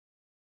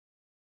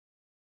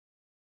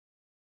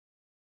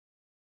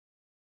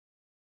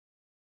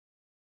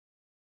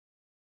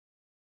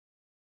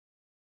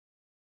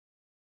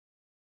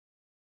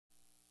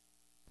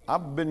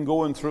I've been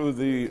going through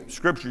the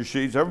scripture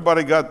sheets.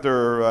 Everybody got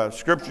their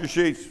scripture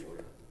sheets?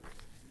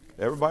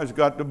 Everybody's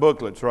got the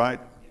booklets, right?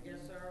 Yes,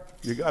 sir.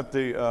 You got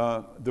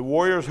the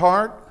warrior's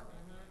heart,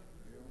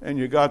 and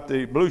you got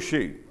the blue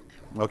sheet.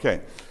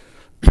 Okay.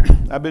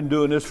 I've been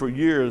doing this for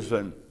years,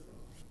 and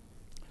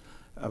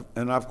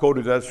I've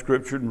quoted that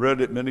scripture and read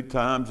it many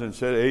times and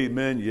said,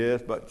 amen,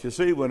 yes. But you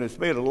see, when it's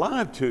made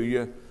alive to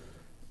you,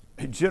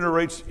 it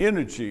generates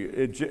energy.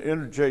 It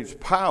generates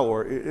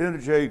power. It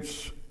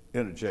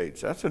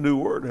energizes. That's a new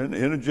word.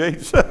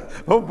 Energizes.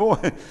 Oh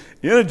boy,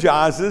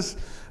 energizes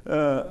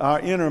our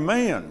inner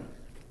man.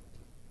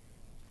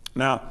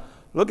 Now,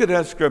 look at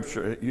that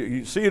scripture.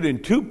 You see it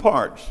in two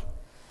parts.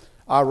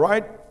 I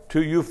write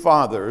to you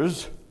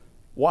fathers.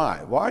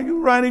 Why? Why are you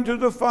writing to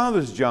the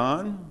fathers,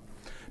 John?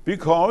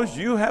 Because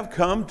you have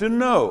come to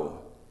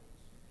know.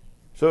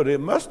 So there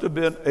must have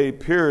been a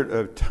period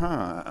of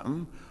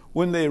time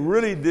when they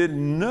really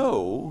didn't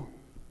know,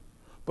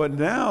 but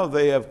now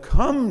they have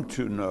come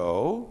to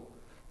know.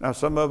 Now,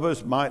 some of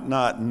us might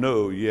not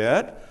know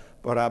yet,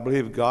 but I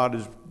believe God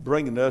is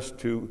bringing us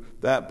to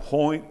that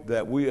point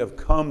that we have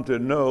come to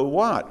know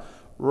what?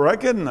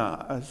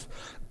 Recognize,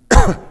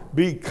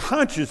 be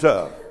conscious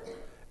of.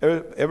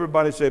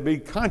 Everybody say, be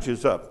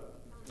conscious of.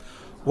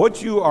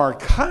 What you are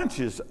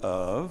conscious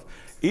of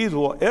either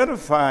will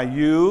edify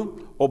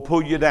you or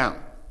pull you down.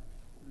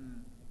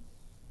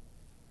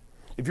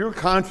 If you're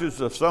conscious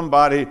of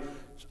somebody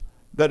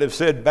that have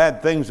said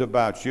bad things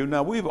about you,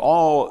 now we've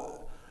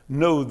all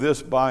know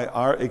this by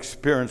our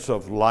experience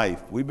of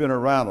life. We've been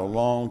around a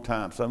long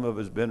time. Some of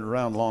us been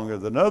around longer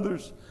than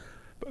others,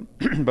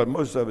 but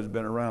most of us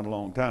been around a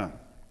long time.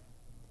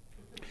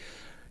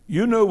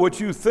 You know what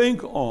you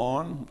think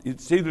on,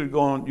 it's either you're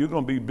going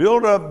to be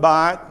built up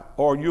by it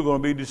or you're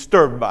going to be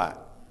disturbed by it.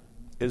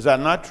 Is that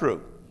not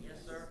true? Yes,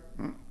 sir.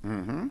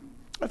 Mm-hmm.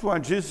 That's why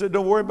Jesus said,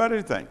 don't worry about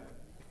anything.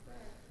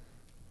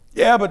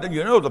 Yeah, but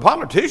the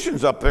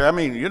politicians up there,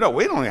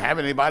 we don't have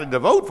anybody to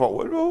vote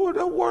for.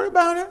 Don't worry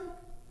about it.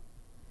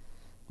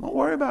 Don't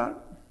worry about it.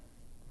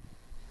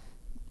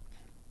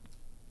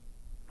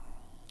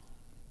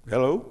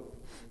 Hello?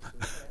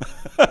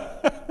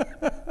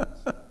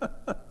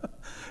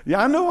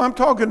 Yeah, I know I'm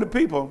talking to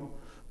people.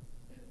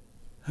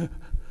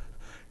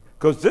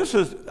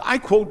 Because I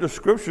quote the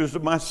scriptures to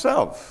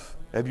myself.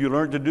 Have you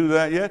learned to do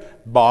that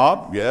yet?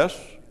 Bob, yes.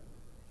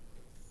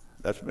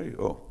 That's me.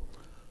 Oh,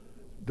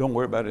 don't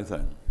worry about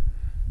anything.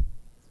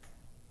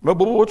 But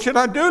what should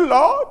I do,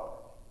 Lord?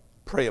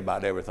 Pray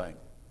about everything.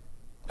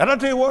 And I'll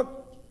tell you what,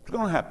 it's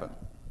going to happen.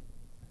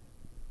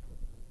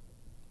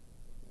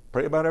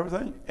 Pray about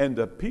everything, and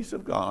the peace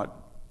of God,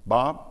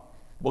 Bob,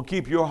 will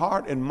keep your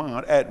heart and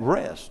mind at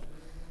rest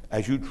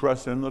as you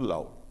trust in the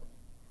Lord.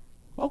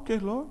 Okay,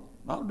 Lord,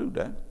 I'll do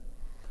that.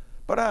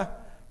 But I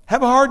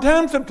have a hard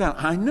time sometimes.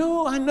 I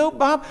know,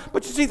 Bob.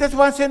 But you see, that's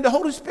why I send the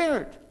Holy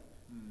Spirit.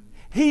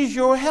 He's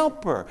your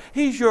helper.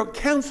 He's your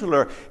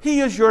counselor. He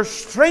is your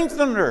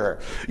strengthener.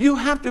 You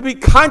have to be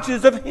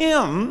conscious of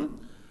Him,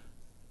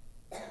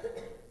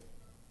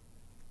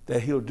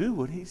 that He'll do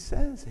what He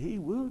says He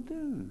will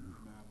do.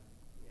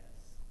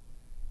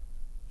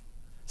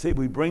 See,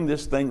 we bring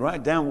this thing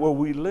right down where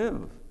we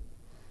live.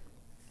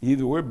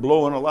 Either we're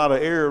blowing a lot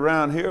of air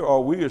around here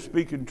or we are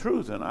speaking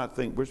truth. And I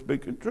think we're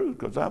speaking truth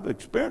because I've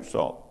experienced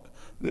all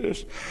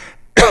this.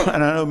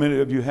 And I know many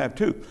of you have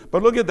too.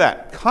 But look at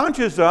that.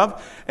 Conscious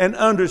of and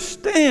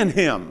understand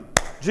Him,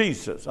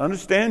 Jesus.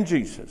 Understand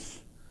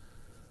Jesus,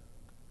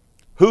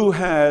 who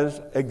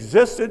has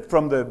existed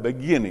from the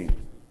beginning.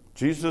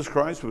 Jesus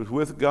Christ was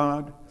with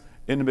God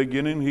in the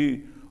beginning.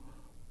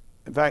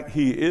 In fact,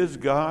 He is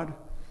God.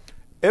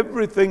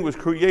 Everything was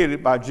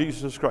created by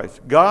Jesus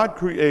Christ. God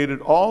created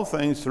all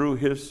things through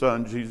His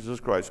Son, Jesus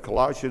Christ.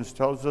 Colossians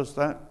tells us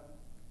that.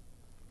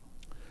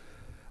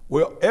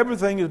 Well,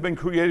 everything has been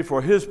created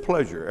for His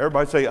pleasure.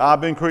 Everybody say,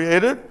 I've been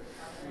created,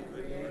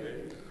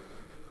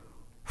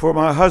 for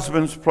my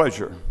husband's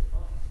pleasure.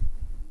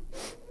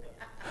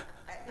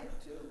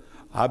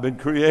 I've been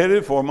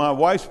created for my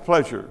wife's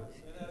pleasure.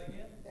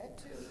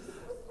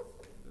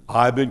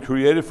 I've been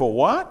created for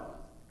what?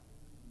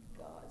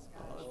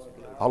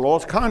 I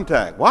lost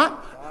contact.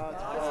 What?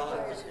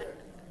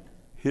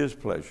 His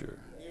pleasure.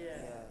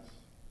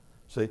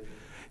 See,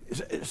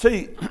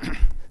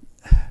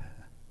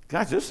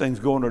 gosh, this thing's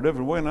going a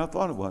different way than I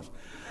thought it was.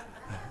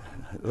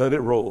 Let it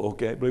roll,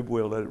 okay? I believe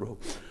we'll let it roll.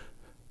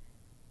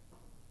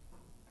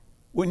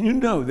 When you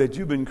know that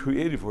you've been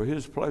created for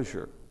His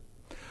pleasure,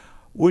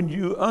 when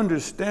you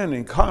understand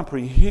and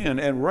comprehend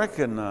and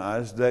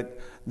recognize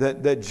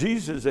that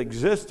Jesus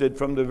existed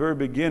from the very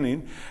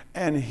beginning,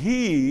 and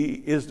He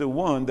is the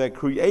one that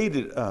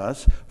created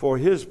us for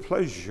His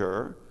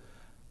pleasure,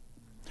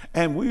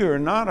 and we are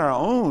not our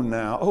own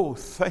now. Oh,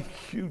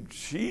 thank you,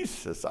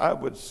 Jesus. I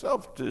would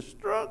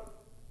self-destruct.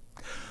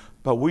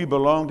 But we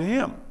belong to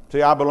Him.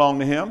 Say, I belong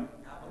to Him.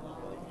 I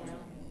belong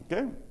to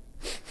Him. Okay.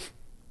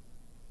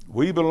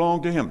 We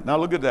belong to Him. Now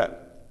look at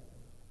that.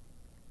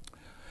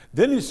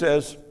 Then He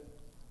says,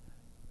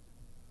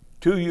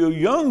 to you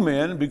young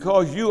men,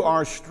 because you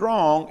are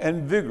strong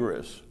and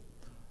vigorous.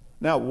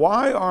 Now,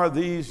 why are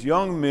these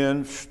young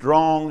men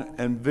strong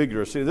and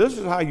vigorous? See, this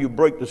is how you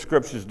break the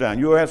scriptures down.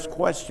 You ask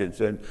questions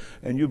and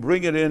you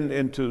bring it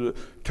into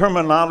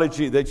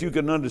terminology that you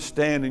can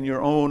understand in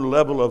your own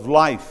level of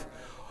life.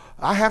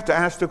 I have to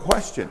ask the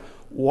question,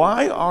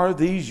 why are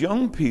these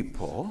young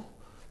people,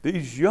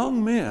 these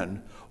young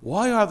men,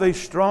 why are they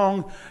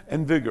strong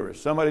and vigorous?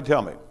 Somebody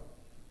tell me.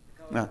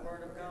 Now, The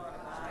word of God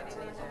abiding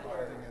in them.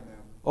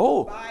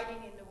 oh, Abiding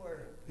in the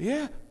word.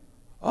 yeah.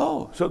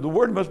 Oh, so the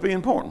word must be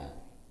important.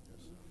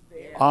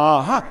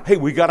 Hey,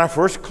 we got our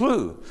first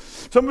clue.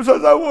 Someone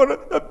says, I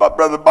want to,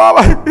 Brother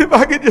Bob, if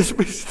I could just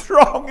be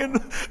strong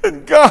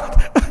in God.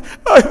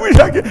 I wish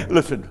I could.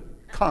 Listen,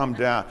 calm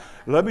down.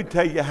 Let me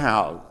tell you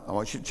how. I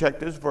want you to check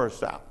this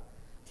verse out.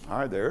 All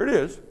right, there it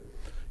is.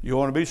 You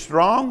want to be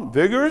strong,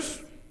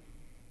 vigorous,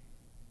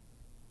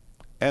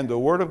 and the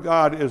Word of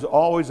God is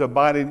always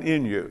abiding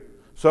in you.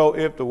 So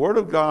if the Word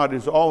of God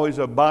is always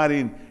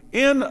abiding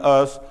in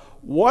us,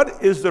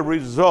 what is the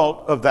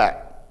result of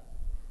that?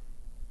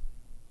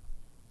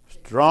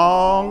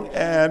 Strong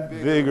and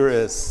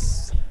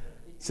vigorous.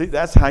 See,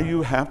 that's how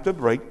you have to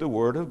break the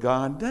Word of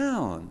God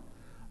down.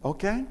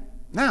 Okay?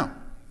 Now,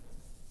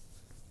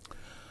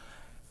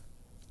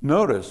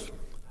 notice,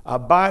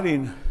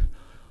 abiding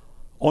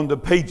on the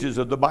pages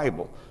of the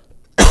Bible.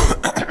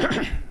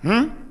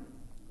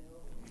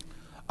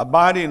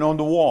 Abiding on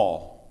the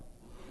wall.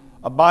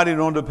 Abiding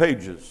on the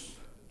pages.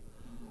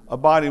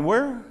 Abiding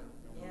where?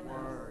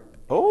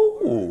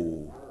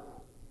 Oh.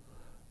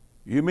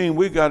 You mean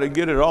we got to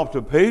get it off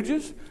the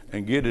pages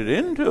and get it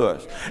into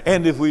us?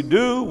 And if we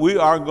do, we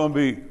are going to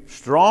be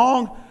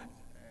strong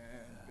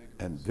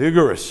and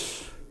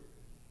vigorous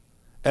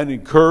and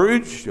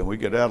encouraged. And we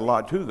could add a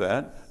lot to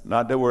that.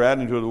 Not that we're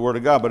adding to the Word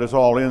of God, but it's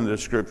all in the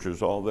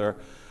Scriptures, all there.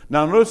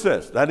 Now notice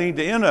this. That ain't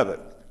the end of it.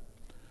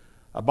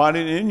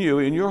 Abiding in you,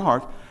 in your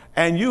heart.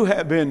 And you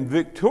have been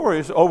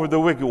victorious over the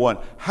wicked one.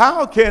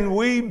 How can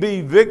we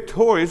be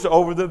victorious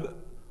over the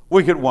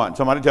wicked one?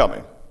 Somebody tell me.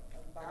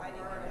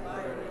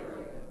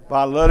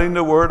 By letting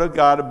the Word of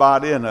God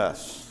abide in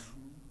us.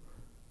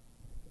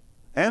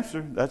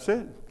 Answer, that's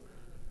it.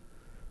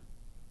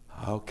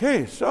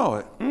 Okay,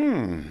 so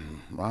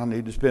I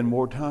need to spend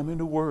more time in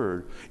the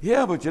Word.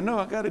 Yeah, but you know,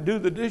 I got to do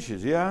the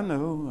dishes. Yeah, I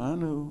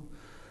know.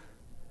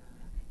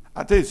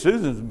 I tell you,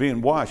 Susan's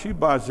being wise. She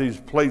buys these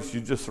plates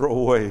you just throw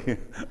away.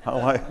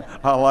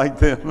 I like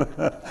them.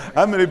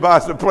 How many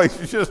buys the plates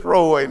you just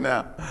throw away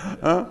now?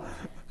 Huh?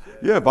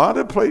 Yeah, buy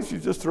the plates you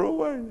just throw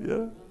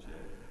away.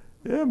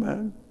 Yeah,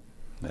 man.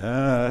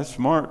 That's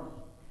smart.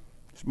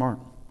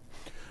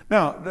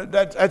 Now,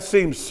 that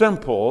seems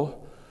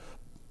simple,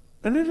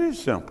 and it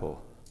is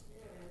simple.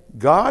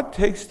 God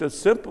takes the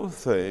simple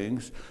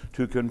things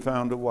to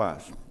confound the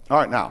wise. All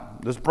right, now,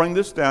 let's bring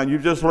this down. You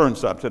just learned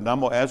something. I'm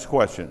going to ask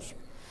questions.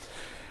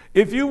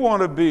 If you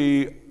want to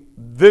be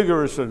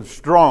vigorous and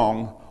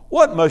strong,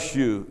 what must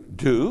you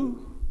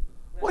do?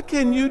 What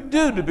can you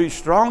do to be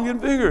strong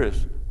and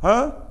vigorous?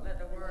 Huh? Let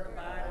the word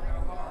abide in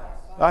our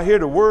hearts. I hear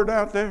the word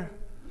out there.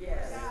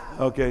 Yes.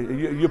 Okay,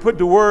 you put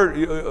the word.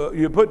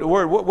 You put the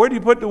word. Where do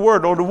you put the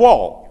word? On the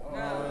wall?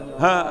 No.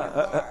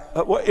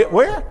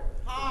 Where?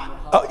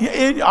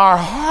 In our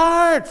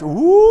hearts.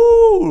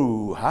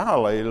 Woo!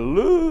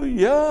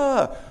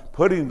 Hallelujah!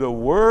 Putting the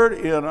word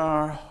in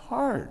our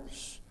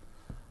hearts.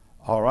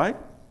 All right.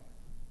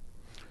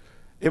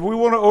 If we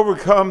want to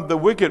overcome the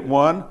wicked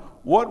one,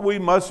 what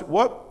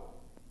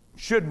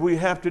should we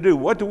have to do?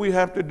 What do we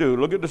have to do?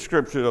 Look at the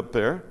scripture up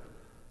there.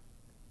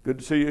 Good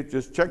to see you.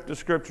 Just check the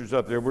scriptures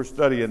up there. We're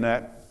studying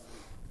that.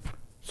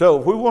 So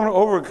if we want to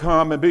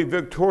overcome and be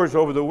victorious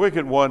over the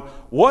wicked one,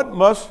 what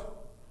must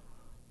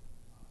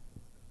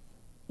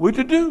we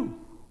to do?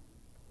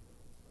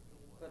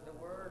 Put the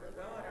word of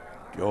God in our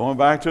hearts. Going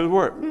back to the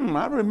word.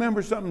 I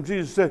remember something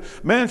Jesus said.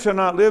 Man shall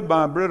not live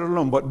by bread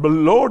alone. But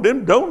Lord,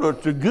 them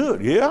donuts are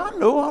good. Yeah, I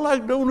know. I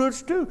like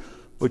donuts too.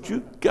 But you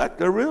got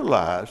to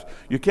realize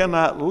you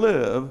cannot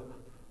live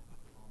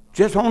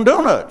just on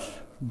donuts.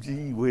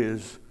 Gee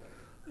whiz.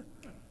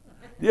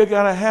 You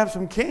got to have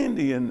some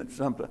candy and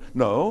something.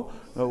 No.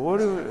 What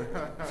does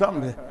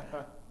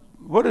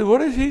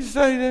he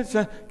say?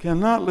 That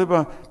cannot live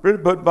by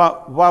bread, but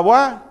by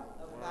what?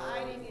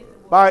 Abiding in the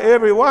word. By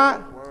every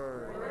what?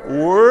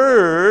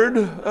 Word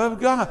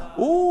of God.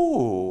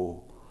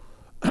 Ooh.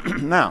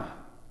 Now,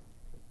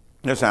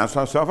 let's ask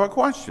ourselves a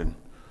question.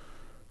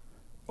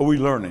 Are we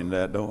learning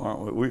that,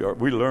 aren't we?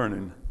 We're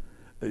learning.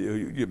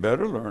 You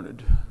better learn it.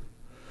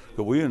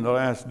 Because we're in the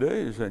last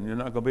days, and you're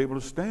not going to be able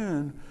to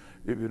stand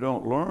if you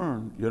don't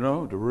learn,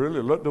 to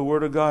really let the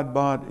Word of God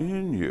abide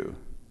in you.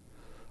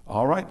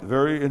 All right,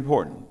 very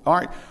important. All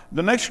right,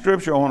 the next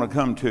scripture I want to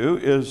come to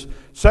is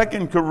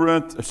 2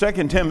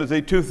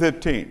 Timothy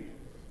 2:15.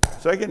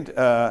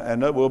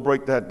 And we'll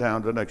break that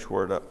down, the next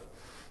word up.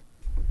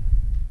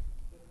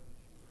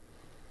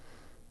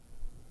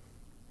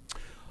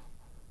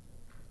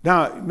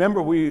 Now,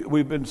 remember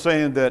we've been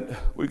saying that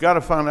we've got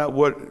to find out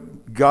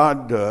what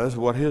God does,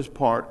 what His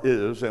part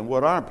is, and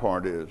what our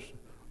part is.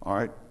 All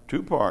right,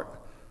 two part.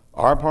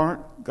 Our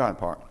part, God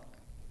part.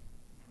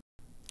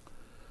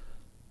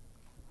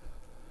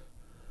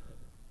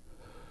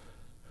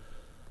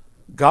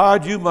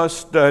 God, you must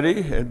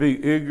study and be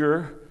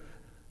eager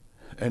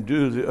and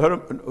do the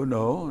other.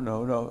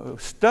 No.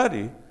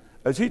 Study.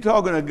 Is he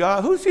talking to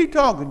God? Who's he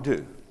talking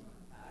to?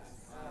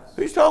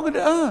 He's talking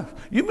to us.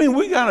 You mean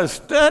we got to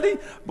study?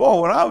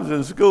 Boy, when I was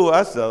in school,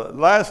 that's the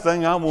last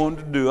thing I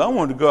wanted to do. I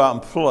wanted to go out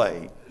and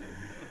play.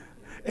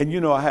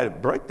 And, I had to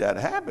break that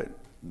habit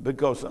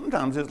because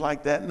sometimes it's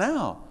like that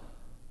now.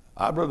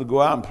 I'd rather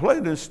go out and play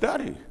than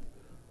study.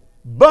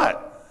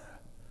 But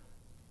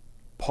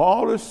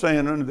Paul is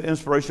saying under the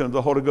inspiration of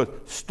the Holy Ghost,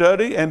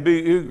 study and be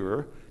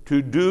eager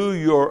to do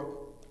your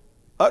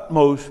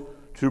utmost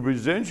to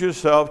present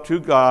yourself to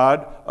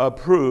God,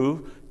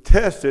 approved,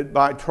 tested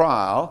by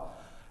trial,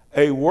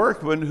 a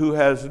workman who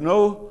has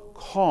no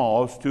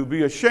cause to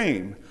be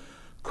ashamed,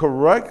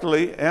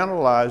 correctly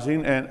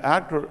analyzing and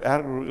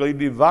accurately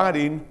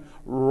dividing,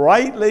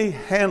 rightly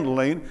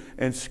handling,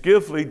 and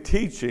skillfully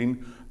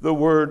teaching the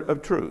word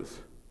of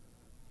truth.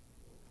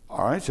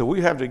 All right, so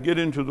we have to get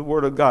into the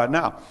word of God.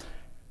 Now,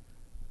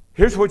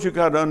 here's what you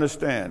got to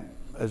understand.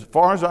 As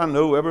far as I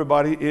know,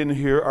 everybody in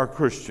here are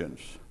Christians.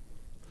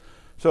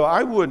 So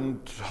I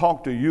wouldn't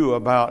talk to you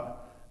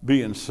about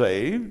being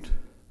saved.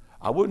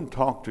 I wouldn't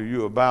talk to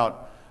you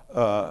about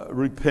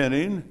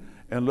repenting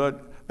and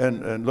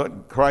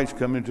let Christ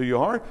come into your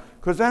heart,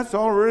 because that's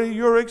already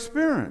your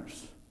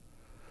experience.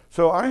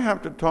 So I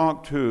have to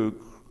talk to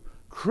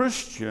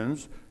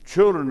Christians,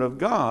 children of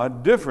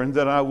God, different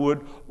than I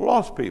would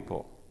lost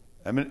people.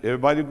 I mean,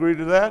 everybody agree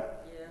to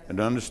that? Yes. And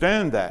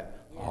understand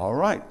that? Yes. All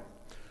right.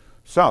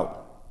 So,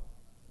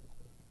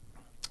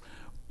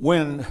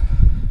 when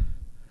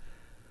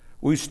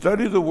we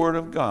study the Word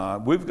of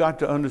God, we've got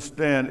to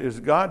understand, is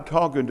God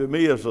talking to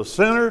me as a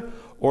sinner,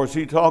 or is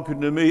he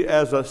talking to me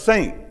as a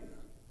saint?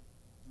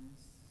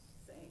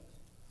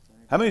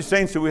 How many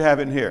saints do we have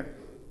in here?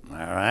 All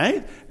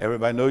right.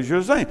 Everybody knows you're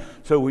a saint.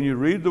 So when you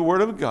read the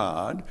Word of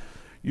God,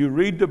 you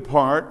read the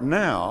part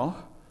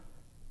now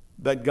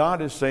that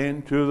God is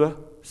saying to the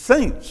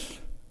saints,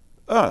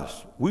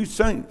 us, we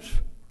saints.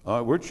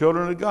 We're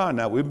children of God.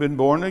 Now, we've been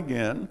born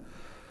again.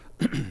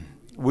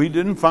 We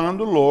didn't find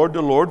the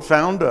Lord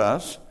found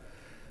us.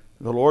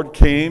 The Lord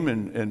came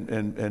and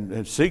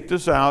seeked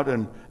us out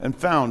and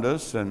found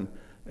us and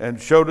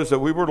showed us that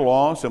we were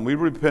lost, and we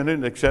repented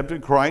and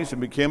accepted Christ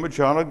and became a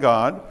child of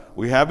God.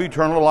 We have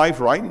eternal life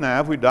right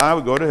now. If we die,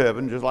 we go to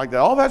heaven, just like that.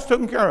 All that's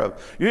taken care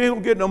of. You ain't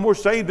going to get no more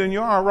saved than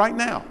you are right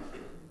now.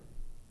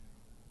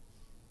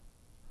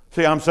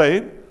 See, I'm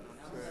saved.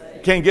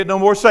 Can't get no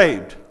more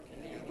saved.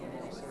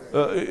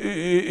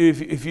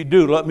 If you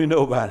do, let me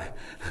know about it.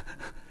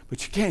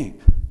 But you can't.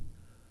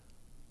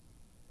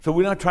 So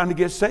we're not trying to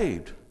get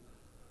saved.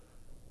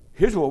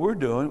 Here's what we're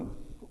doing.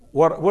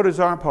 What is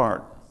our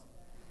part?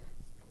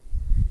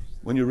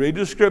 When you read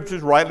the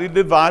scriptures, rightly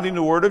dividing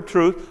the word of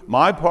truth,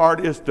 my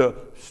part is to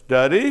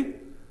study,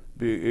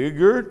 be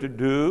eager to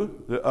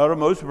do the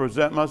uttermost to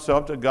present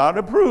myself to God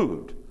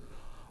approved.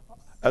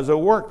 As a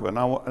workman.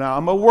 Now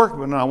I'm a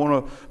workman and I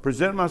want to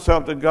present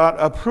myself to God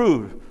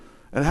approved.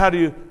 And how do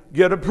you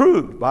get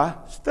approved? By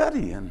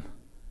studying.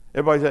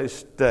 Everybody say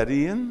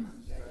studying.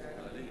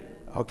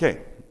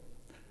 Okay.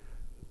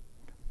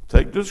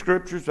 Take the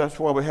scriptures. That's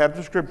why we have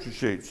the scripture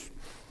sheets.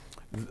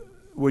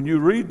 When you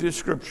read the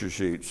scripture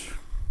sheets,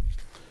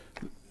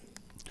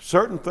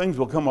 certain things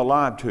will come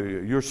alive to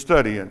you. You're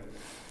studying.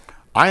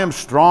 I am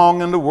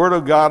strong and the word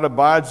of God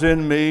abides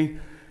in me,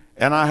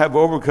 and I have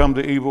overcome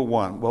the evil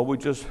one. Well, we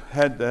just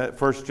had that,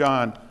 1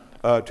 John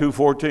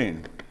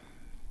 2:14.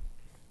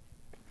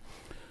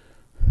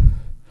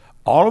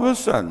 All of a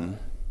sudden,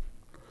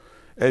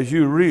 as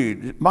you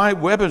read, my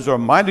weapons are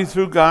mighty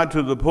through God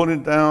to the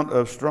pulling down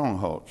of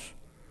strongholds.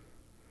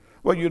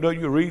 Well, you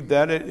read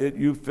that,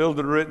 you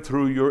filter it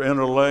through your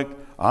intellect.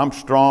 I'm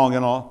strong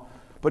and all.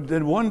 But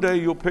then one day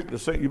you'll pick the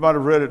same, you might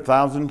have read it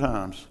 1,000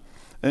 times.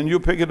 And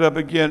you'll pick it up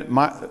again.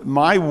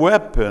 My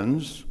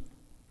weapons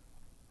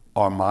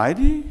are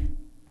mighty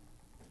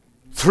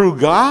through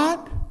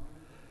God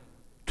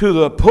to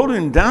the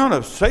pulling down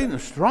of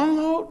Satan's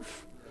strongholds.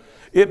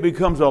 It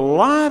becomes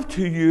alive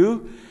to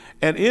you,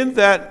 and in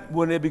that,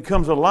 when it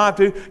becomes alive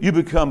to you, you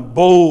become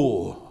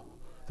bold.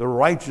 The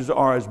righteous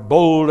are as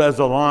bold as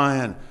a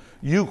lion.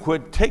 You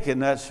quit taking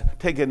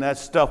that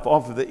stuff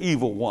off of the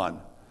evil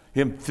one,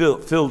 him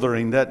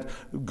filtering that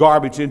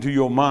garbage into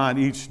your mind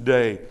each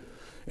day,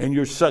 and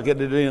you're sucking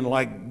it in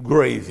like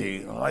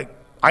gravy, like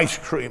ice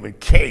cream and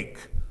cake.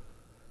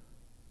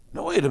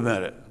 No, wait a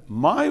minute.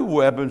 My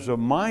weapons are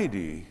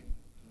mighty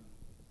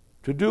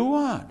to do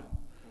what?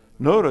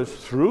 Notice,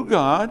 through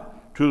God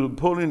to the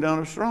pulling down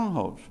of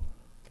strongholds.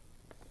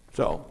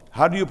 So,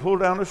 how do you pull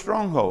down a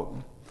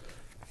stronghold?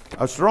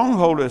 A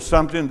stronghold is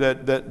something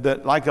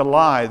that like a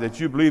lie that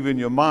you believe in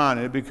your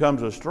mind, it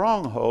becomes a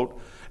stronghold,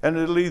 and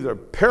it'll either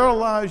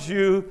paralyze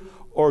you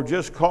or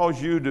just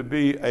cause you to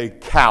be a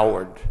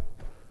coward.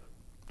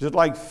 Just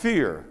like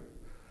fear.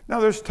 Now,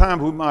 there's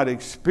times we might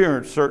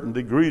experience certain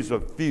degrees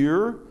of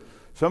fear.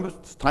 Some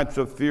types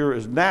of fear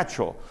is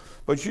natural.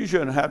 But you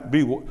shouldn't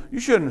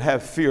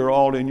have fear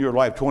all in your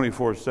life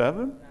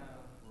 24/7.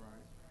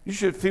 You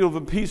should feel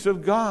the peace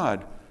of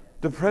God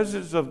the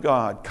presence of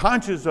God,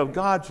 conscious of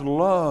God's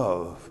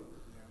love.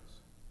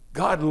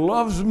 God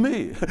loves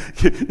me.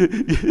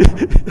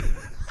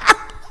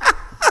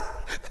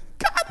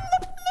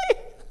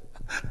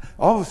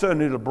 All of a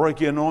sudden it'll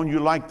break in on you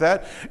like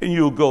that, and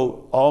you'll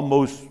go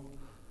almost,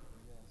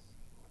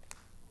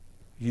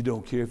 you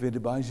don't care if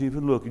anybody's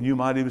even looking. You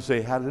might even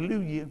say,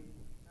 hallelujah.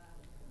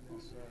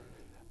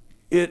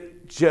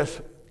 It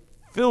just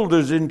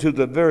filters into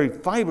the very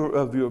fiber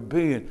of your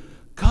being.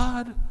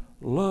 God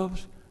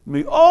loves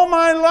me. All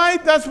my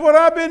life, that's what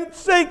I've been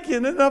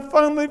seeking, and I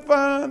finally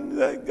find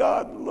that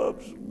God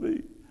loves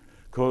me.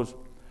 Because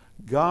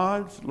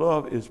God's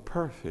love is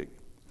perfect.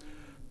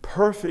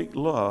 Perfect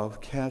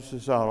love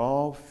casts out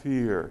all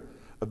fear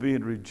of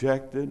being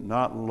rejected,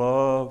 not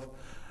loved,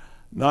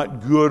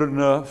 not good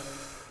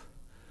enough.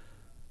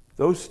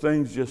 Those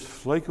things just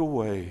flake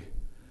away,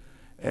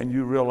 and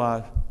you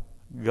realize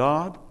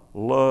God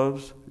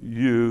loves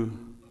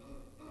you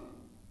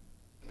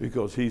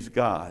because He's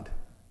God,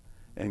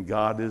 and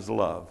God is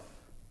love.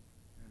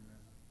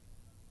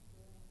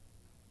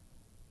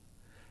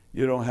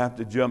 You don't have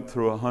to jump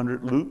through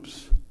 100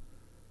 loops.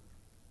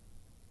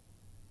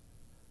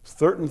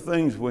 Certain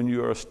things, when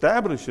you're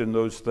establishing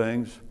those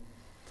things,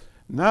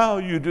 now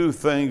you do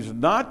things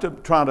not to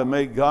try to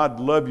make God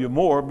love you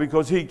more,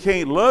 because He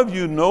can't love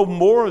you no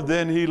more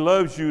than He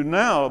loves you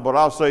now. But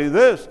I'll say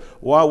this,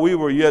 while we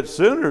were yet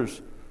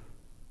sinners,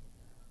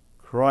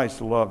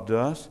 Christ loved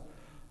us.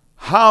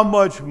 How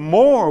much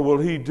more will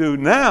He do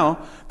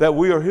now that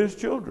we are His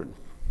children?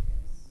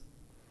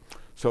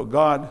 So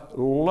God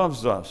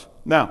loves us.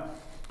 Now,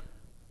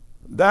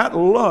 that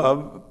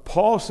love,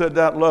 Paul said,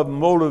 that love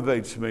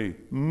motivates me,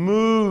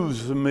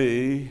 moves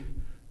me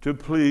to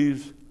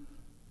please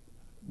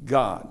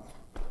God.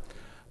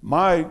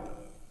 My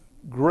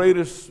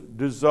greatest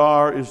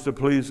desire is to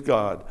please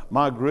God.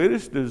 My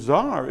greatest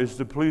desire is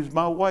to please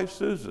my wife,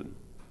 Susan.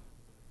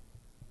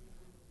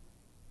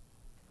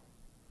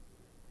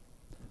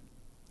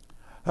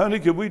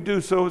 Honey, could we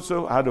do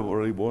so-and-so? I don't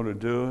really want to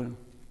do it.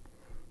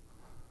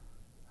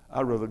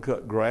 I'd rather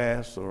cut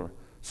grass or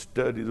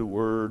study the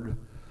Word.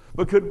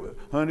 But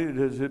honey,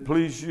 does it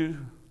please you?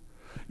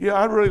 Yeah,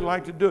 I'd really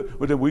like to do it.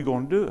 But then we're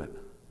going to do it.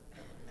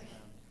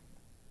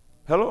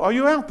 Hello, are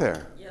you out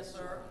there? Yes,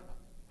 sir.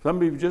 Some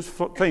of you just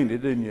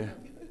fainted, didn't you?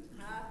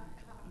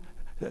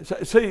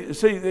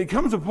 See, there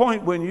comes a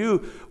point when you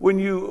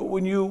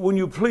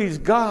please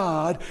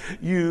God,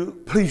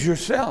 you please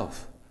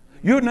yourself.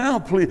 You're now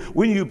pleased.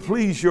 When you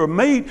please your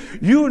mate,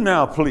 you're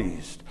now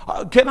pleased.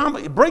 Can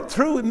I break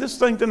through in this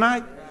thing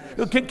tonight?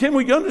 Can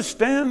we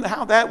understand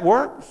how that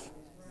works?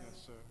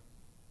 Yes, sir.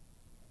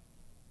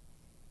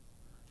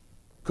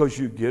 Because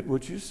you get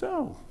what you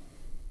sow.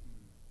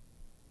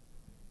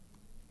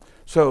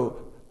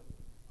 So,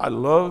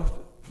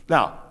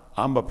 now,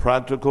 I'm a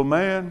practical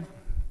man,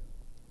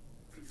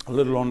 a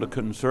little on the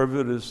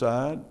conservative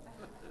side,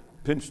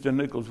 pinch the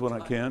nickels when I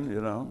can,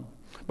 you know.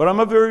 But I'm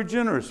a very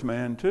generous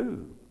man,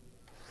 too.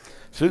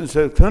 Susan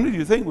says, honey, do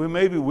you think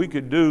maybe we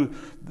could do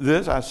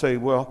this? I say,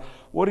 well,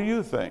 what do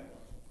you think?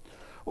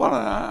 Well,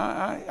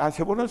 I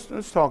said, well,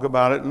 let's talk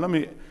about it, and let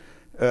me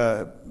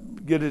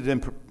get it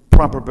in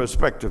proper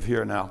perspective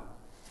here now.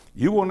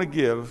 You want to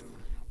give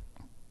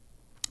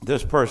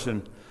this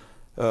person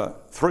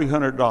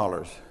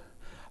 $300.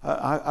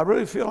 I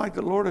really feel like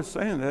the Lord is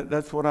saying that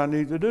that's what I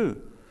need to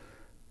do.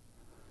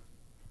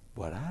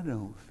 But I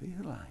don't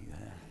feel like that.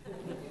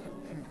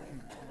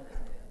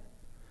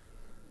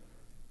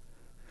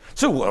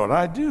 So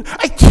what do?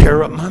 I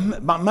tear up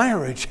my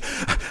marriage.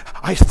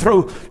 I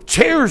throw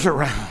chairs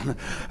around.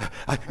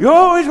 You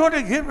always want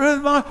to get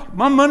rid of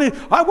my money.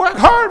 I work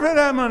hard for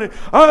that money.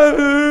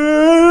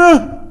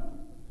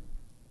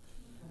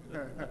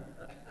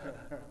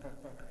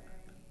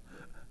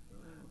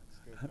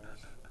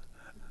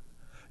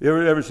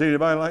 You ever see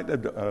anybody like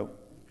that?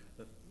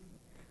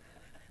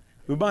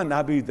 We might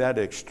not be that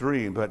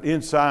extreme, but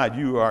inside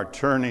you are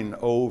turning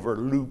over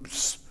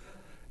loops,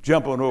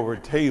 jumping over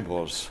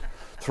tables,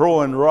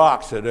 throwing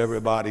rocks at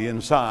everybody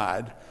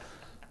inside.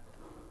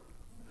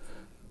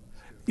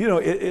 You know,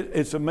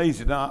 it's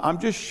amazing. Now, I'm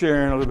just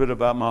sharing a little bit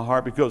about my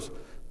heart because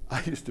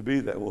I used to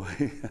be that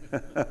way.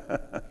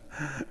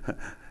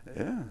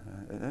 Yeah,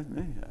 that's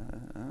me.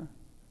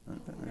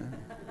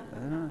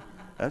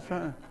 That's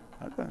right.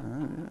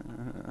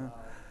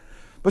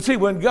 But see,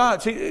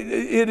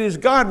 it is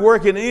God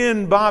working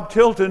in Bob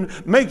Tilton,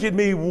 making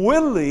me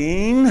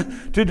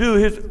willing to do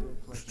His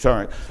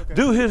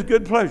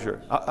good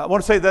pleasure. I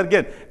want to say that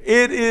again.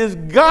 It is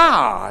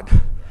God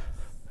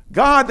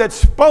that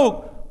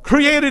spoke,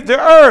 created the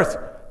earth.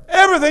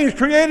 Everything's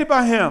created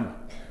by Him.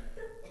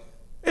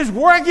 It's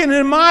working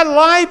in my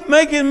life,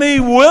 making me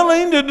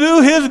willing to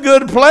do His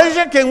good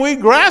pleasure. Can we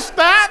grasp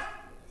that?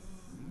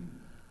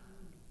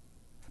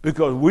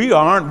 Because we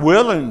aren't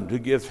willing to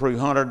give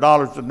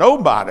 $300 to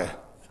nobody.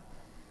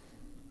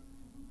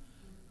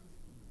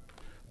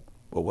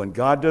 But when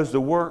God does the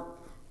work,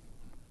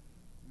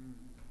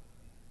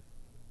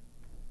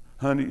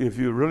 honey, if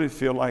you really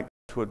feel like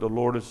that's what the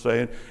Lord is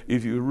saying,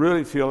 if you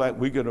really feel like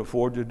we can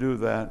afford to do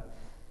that,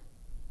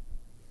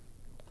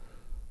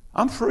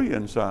 I'm free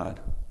inside.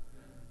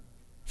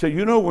 So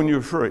you know when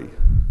you're free.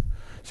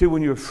 See,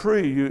 when you're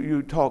free,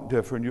 you talk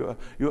different,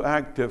 you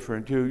act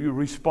different, you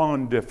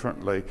respond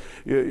differently.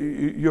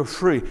 You're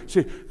free.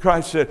 See,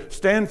 Christ said,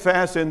 stand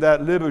fast in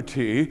that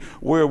liberty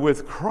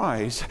wherewith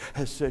Christ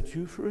has set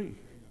you free.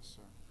 Yes,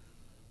 sir.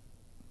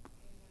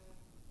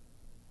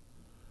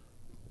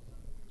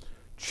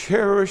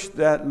 Cherish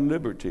that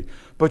liberty.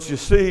 But you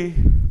see,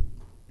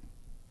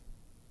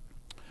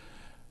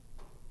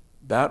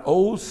 that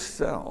old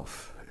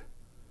self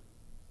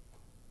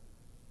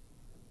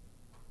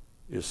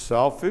is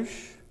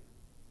selfish,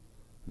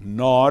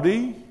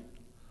 naughty,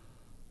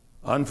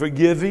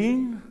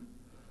 unforgiving.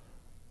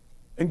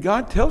 And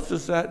God tells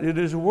us that in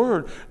His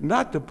Word,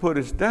 not to put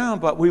us down,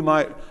 but we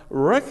might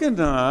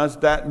recognize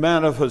that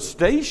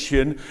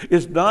manifestation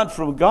is not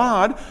from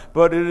God,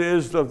 but it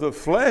is of the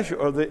flesh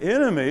or the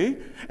enemy.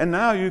 And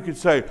now you could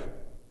say,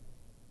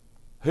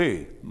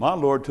 hey, my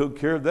Lord took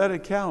care of that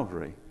at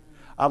Calvary.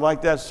 I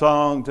like that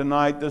song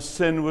tonight, the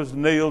sin was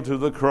nailed to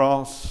the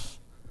cross.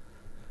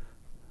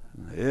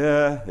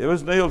 Yeah, it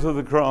was nailed to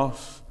the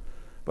cross.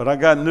 But I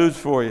got news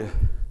for you.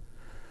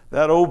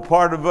 That old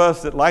part of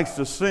us that likes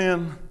to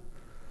sin,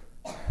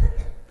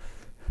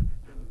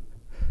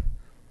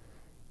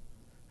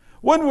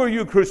 when were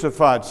you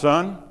crucified,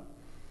 son?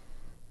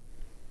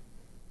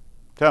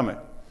 Tell me.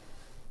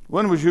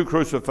 When was you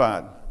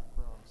crucified?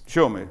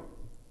 Show me.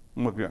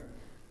 I'm up here.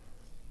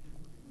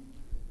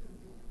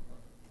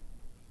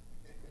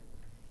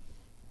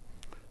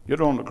 Get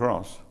on the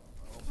cross.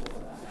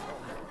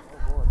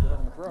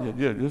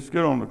 Yeah, just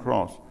get on the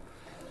cross.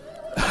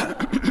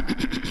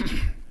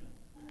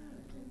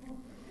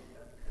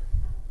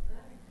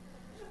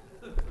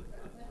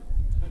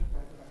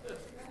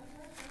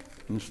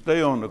 And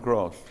stay on the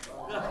cross.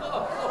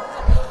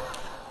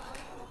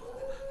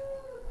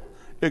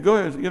 Yeah, go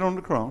ahead, get on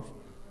the cross.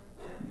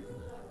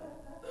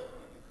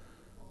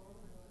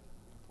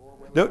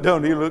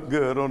 Don't he look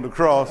good on the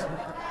cross?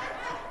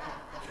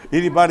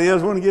 Anybody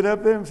else want to get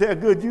up there and say how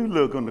good you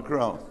look on the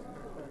cross?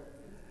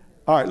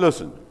 All right,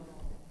 listen.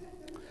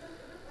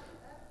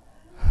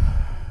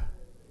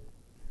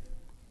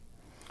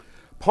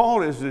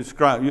 Paul is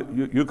described.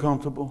 You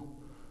comfortable?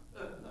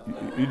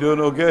 You doing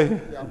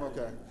okay? Yeah, I'm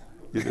okay.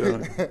 You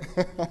doing?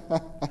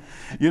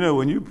 You know,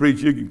 when you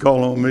preach, you can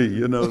call on me.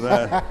 You know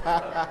that.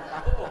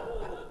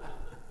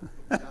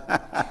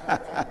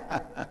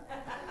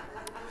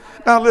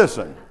 Now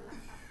listen.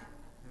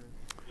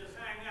 Just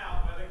hang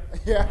out, buddy.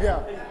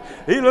 Yeah.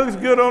 He looks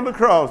good on the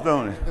cross,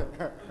 don't he?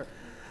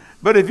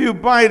 But if you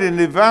bite and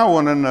devour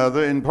one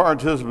another in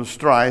partism of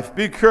strife,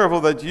 be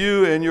careful that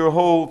you and your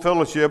whole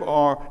fellowship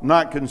are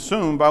not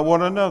consumed by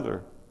one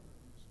another.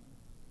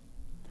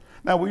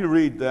 Now we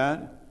read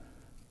that,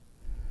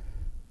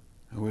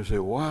 and we say,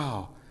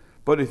 wow.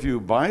 But if you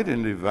bite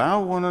and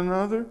devour one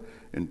another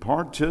in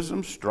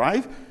partism,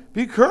 strife,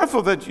 be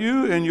careful that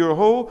you and your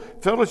whole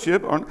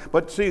fellowship are.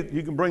 But see,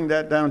 you can bring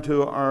that down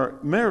to our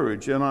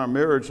marriage and our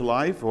marriage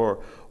life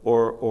or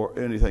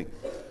anything.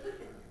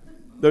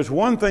 There's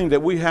one thing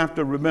that we have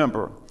to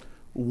remember.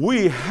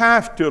 We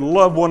have to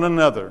love one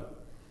another.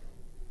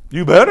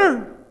 You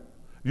better.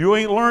 You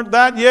ain't learned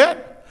that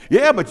yet?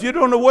 Yeah, but you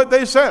don't know what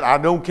they said. I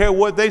don't care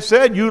what they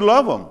said. You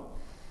love them.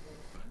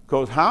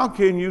 Because how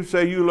can you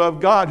say you love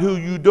God who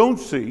you don't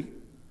see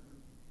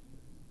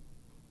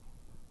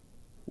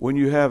when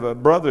you have a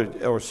brother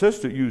or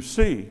sister you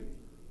see?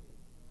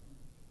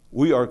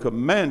 We are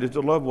commanded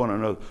to love one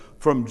another.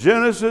 From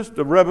Genesis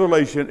to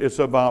Revelation, it's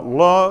about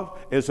love.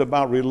 It's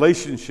about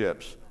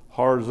relationships,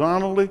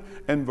 horizontally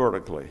and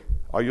vertically.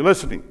 Are you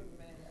listening?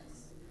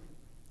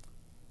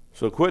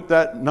 So quit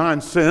that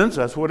nonsense.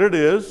 That's what it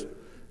is.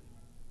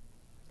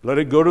 Let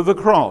it go to the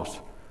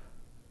cross.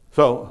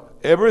 So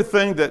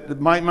everything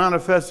that might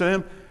manifest in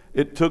him,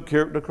 it took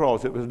care of the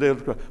cross. It was nailed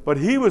to the cross. But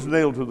he was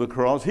nailed to the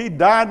cross. He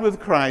died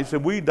with Christ,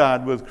 and we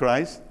died with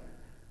Christ.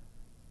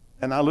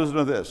 And now listen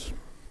to this.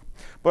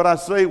 But I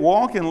say,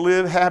 walk and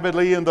live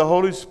happily in the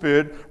Holy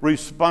Spirit,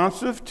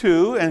 responsive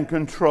to and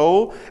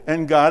controlled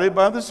and guided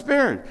by the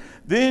Spirit.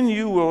 Then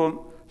you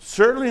will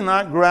certainly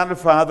not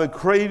gratify the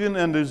craving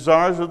and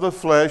desires of the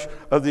flesh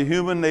of the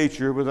human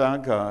nature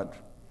without God.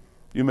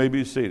 You may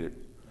be seated.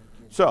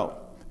 So,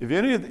 if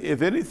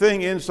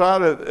anything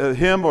inside of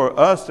him or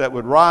us that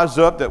would rise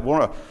up, that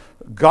want to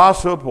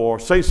gossip or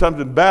say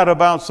something bad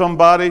about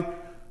somebody,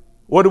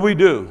 what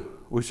do?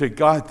 We say,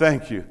 God,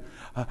 thank you.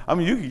 I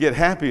mean, you could get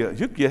happy. You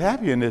could get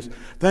happy in this.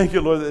 Thank you,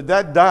 Lord,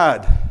 that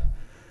died.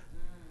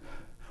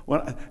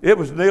 When it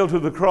was nailed to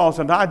the cross,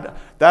 and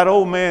that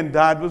old man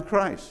died with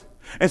Christ.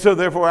 And so,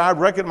 therefore, I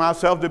reckon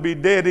myself to be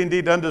dead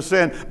indeed unto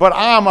sin, but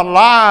I'm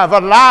alive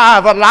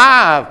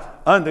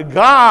unto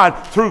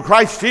God through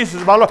Christ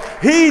Jesus, my Lord.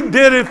 He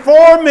did it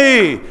for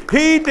me.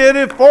 He did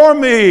it for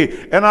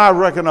me, and I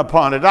reckon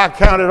upon it. I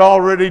count it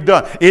already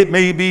done. It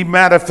may be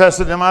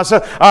manifested in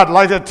myself. I'd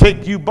like to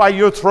take you by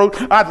your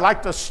throat. I'd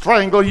like to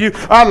strangle you.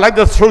 I'd like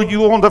to throw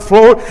you on the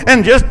floor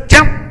and just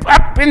jump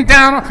up and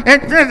down.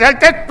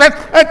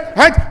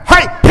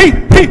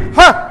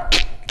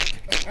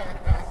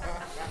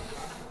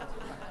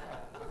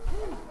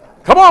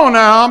 Come on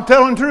now, I'm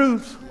telling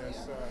truth.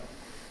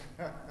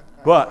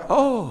 But,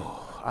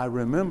 I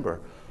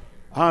remember,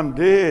 I'm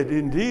dead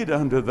indeed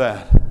under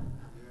that.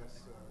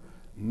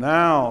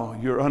 Now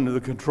you're under the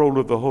control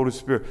of the Holy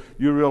Spirit.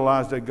 You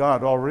realize that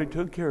God already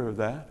took care of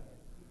that.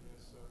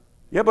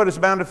 Yeah, but it's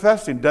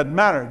manifesting. Doesn't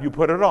matter. You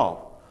put it off.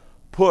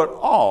 Put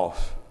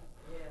off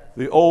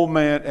the old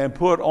man and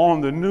put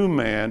on the new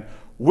man,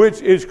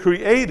 which is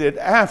created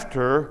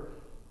after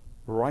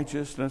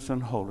righteousness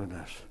and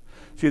holiness.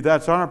 See,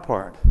 that's our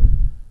part.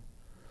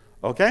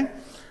 Okay?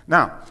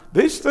 Now,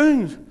 these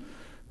things,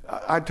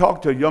 I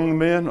talk to young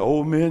men,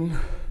 old men,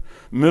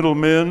 middle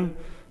men,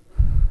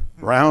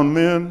 round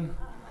men,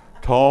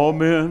 tall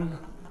men,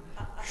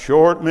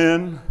 short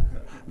men,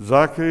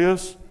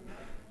 Zacchaeus,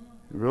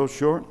 real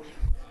short.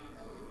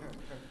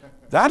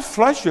 That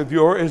flesh of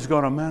yours is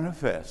going to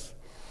manifest.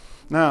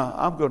 Now,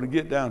 I'm going to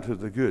get down to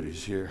the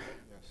goodies here.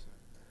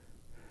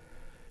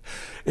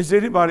 Has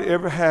anybody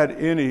ever had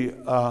any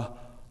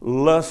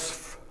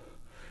lust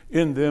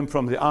in them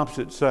from the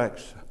opposite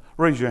sex?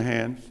 Raise your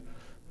hands.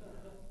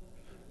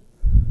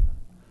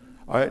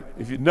 All right.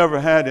 If you've never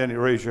had any,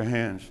 raise your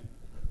hands.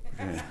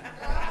 Yeah.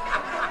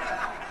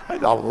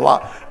 That's a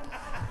lot.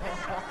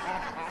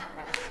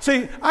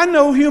 See, I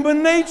know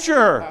human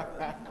nature.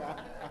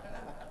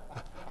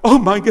 Oh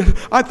my God,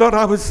 I thought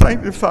I was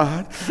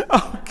sanctified.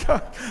 Oh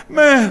God,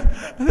 man,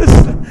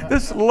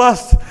 this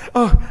lust.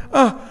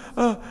 Oh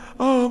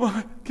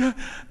my God.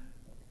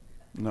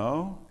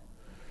 No,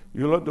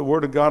 you let the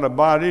Word of God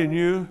abide in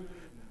you.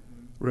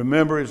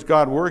 Remember, it's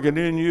God working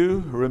in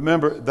you.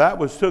 Remember, that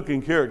was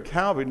taken care of at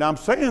Calvary. Now, I'm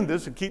saying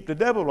this to keep the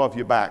devil off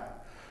your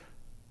back.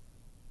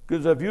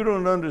 Because if you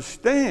don't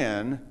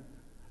understand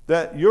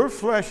that your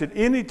flesh at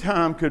any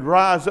time could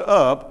rise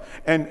up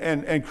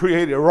and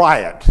create a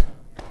riot. Yes.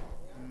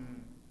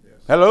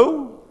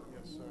 Hello?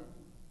 Yes, sir.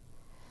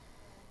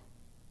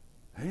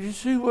 Did you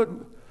see what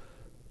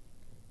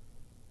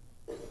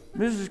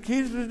Mrs.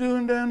 Keys was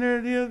doing down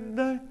there the other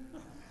day?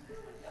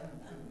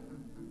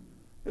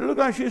 It looked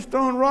like she was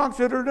throwing rocks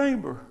at her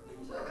neighbor.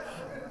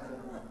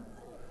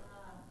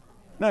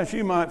 Now,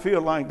 she might feel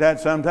like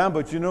that sometimes,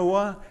 but you know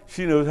what?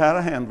 She knows how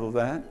to handle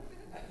that.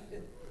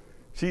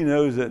 She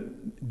knows that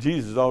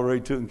Jesus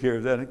already took care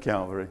of that at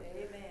Calvary.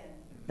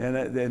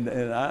 Amen.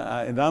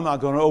 And I'm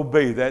not going to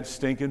obey that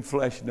stinking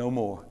flesh no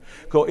more.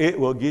 Because it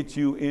will get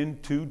you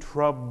into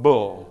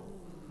trouble.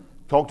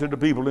 Talk to the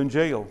people in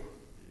jail.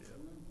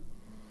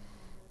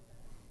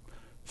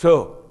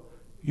 So,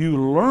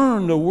 you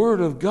learn the Word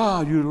of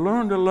God. You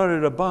learn to let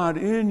it abide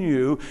in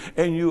you.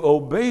 And you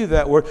obey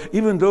that Word.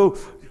 Even though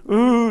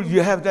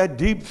you have that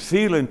deep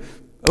feeling.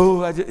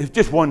 It's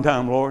just one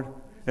time, Lord.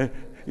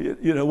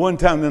 One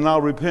time, then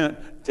I'll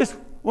repent. Just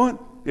one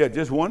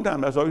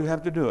time. That's all you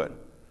have to do it.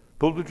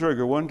 Pull the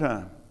trigger one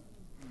time.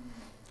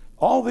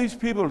 All these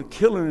people are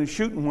killing and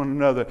shooting one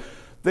another.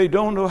 They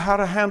don't know how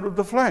to handle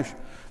the flesh.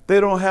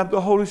 They don't have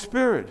the Holy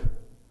Spirit.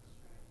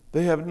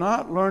 They have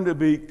not learned to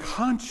be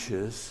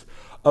conscious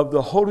of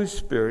the Holy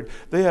Spirit.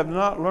 They have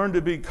not learned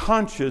to be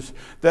conscious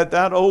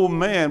that old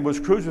man was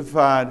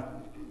crucified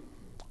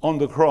on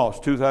the cross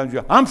 2,000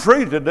 years. I'm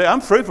free today.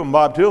 I'm free from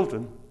Bob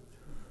Tilton.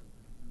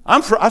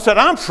 I said,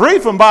 I'm free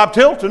from Bob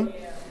Tilton.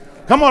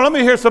 Come on, let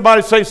me hear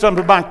somebody say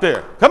something back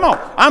there. Come on.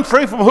 I'm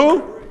free from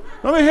who?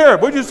 Let me hear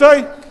it. What'd you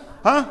say?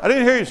 Huh? I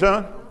didn't hear you,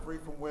 son. I'm free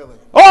from Willie.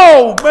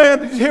 Oh, man.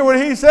 Did you hear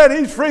what he said?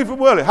 He's free from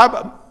Willie. How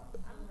about?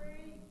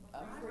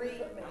 I'm free.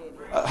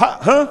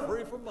 Huh?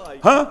 Free from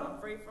Mike. Huh?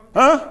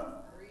 Huh?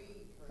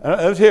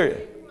 Let's hear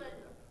you.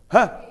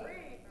 Huh?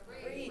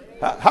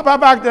 How about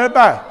back there?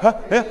 Huh?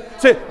 Yeah.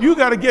 See, you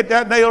got to get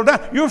that nailed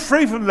down. You're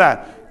free from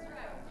that.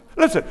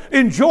 Listen,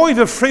 enjoy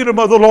the freedom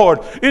of the Lord.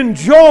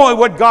 Enjoy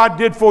what God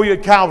did for you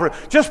at Calvary.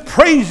 Just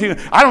praise Him.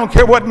 I don't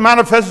care what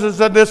manifests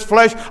in this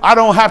flesh. I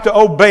don't have to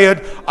obey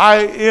it. I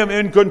am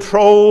in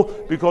control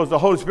because the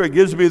Holy Spirit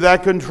gives me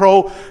that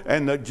control.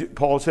 And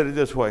Paul said it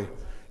this way.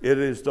 It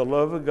is the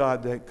love of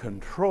God that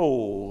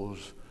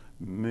controls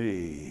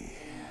me.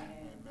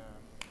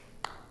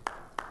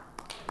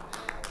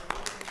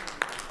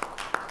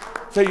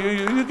 So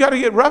you got to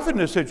get rough in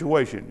this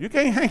situation. You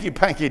can't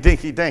hanky-panky,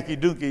 dinky-danky,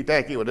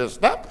 dookie-danky with this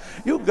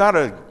stuff. You got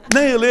to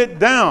nail it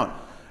down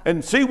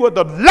and see what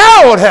the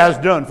Lord has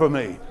done for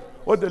me,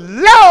 what the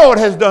Lord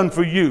has done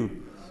for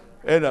you,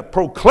 and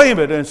proclaim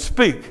it and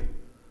speak.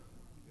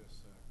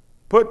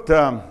 Put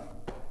 2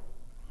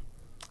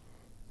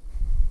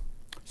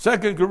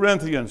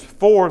 Corinthians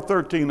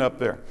 4:13 up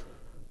there.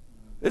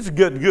 It's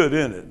getting good,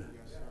 isn't it?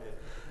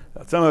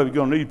 Some of you are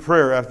going to need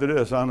prayer after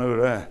this. I know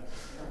that.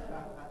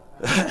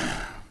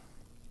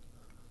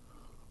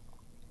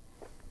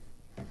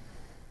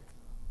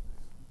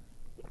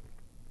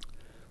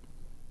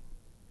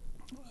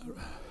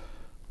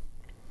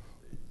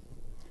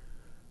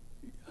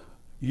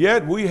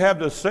 Yet we have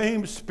the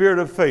same spirit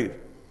of faith.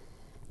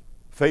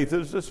 Faith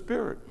is the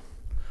spirit.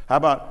 How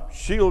about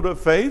shield of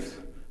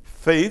faith?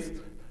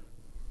 Faith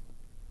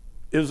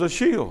is a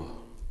shield.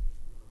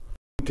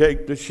 We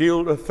take the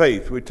shield of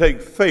faith. We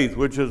take faith,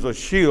 which is a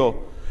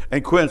shield,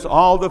 and quench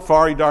all the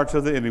fiery darts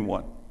of the enemy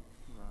one.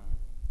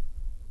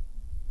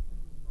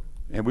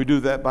 And we do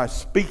that by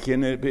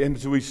speaking. And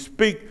as we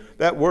speak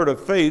that word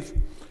of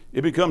faith,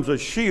 it becomes a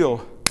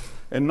shield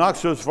and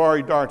knocks those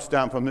fiery darts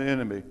down from the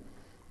enemy.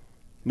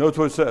 Notice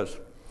what it says.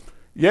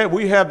 Yet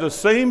we have the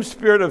same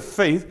spirit of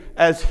faith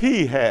as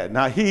he had.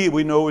 Now he,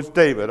 we know, is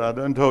David. I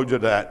done told you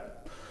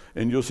that.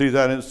 And you'll see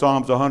that in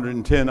Psalms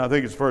 110, I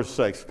think it's verse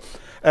 6.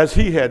 As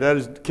he had, that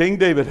is King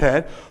David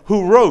had,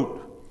 who wrote,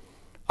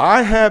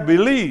 I have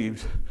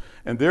believed,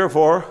 and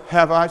therefore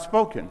have I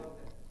spoken.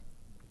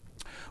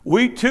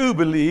 We too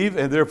believe,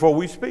 and therefore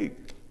we speak.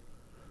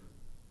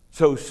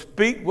 So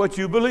speak what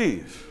you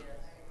believe.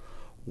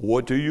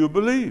 What do you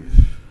believe?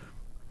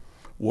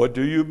 What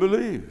do you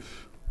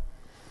believe?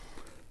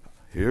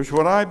 Here's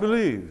what I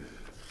believe.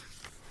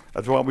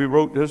 That's why we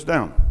wrote this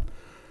down.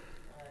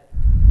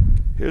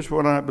 Here's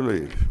what I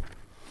believe.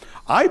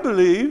 I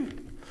believe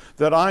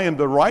that I am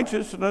the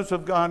righteousness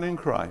of God in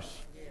Christ.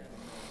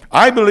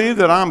 I believe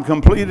that I'm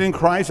complete in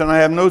Christ and I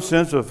have no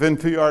sense of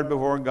inferiority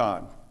before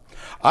God.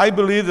 I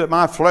believe that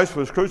my flesh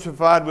was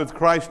crucified with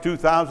Christ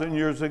 2,000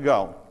 years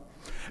ago.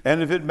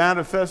 And if it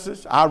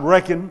manifests, I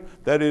reckon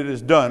that it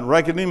is done.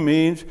 Reckoning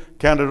means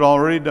count it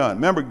already done.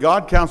 Remember,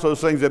 God counts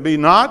those things that be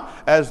not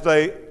as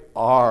they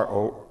are.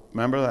 Oh,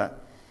 remember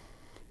that.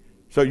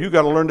 So you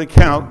got to learn to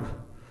count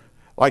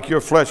like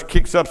your flesh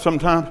kicks up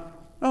sometimes.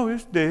 Oh,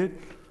 it's dead.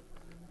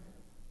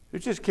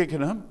 It's just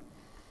kicking up.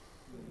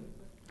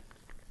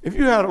 If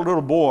you had a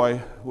little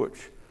boy,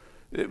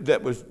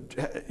 that was,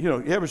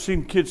 you ever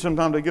seen kids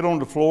sometimes they get on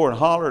the floor and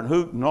holler and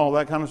hoot and all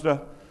that kind of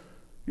stuff?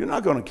 You're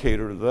not going to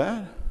cater to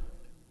that.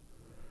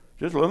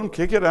 Just let them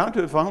kick it out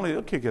until finally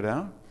they'll kick it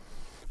out.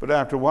 But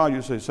after a while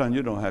you say, son,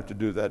 you don't have to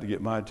do that to get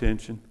my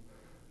attention.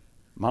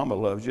 Mama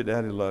loves you,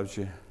 daddy loves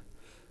you.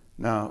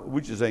 Now,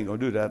 we just ain't going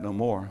to do that no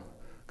more.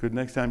 Because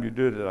next time you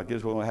do it, I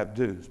guess what we'll have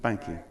to do is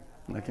spank you.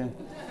 Okay?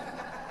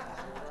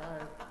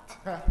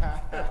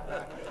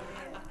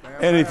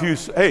 And if you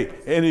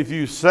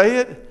say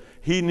it,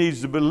 he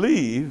needs to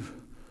believe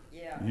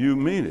you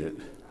mean it.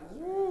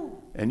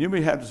 And you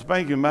may have to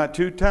spank him about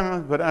 2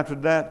 times, but after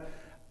that,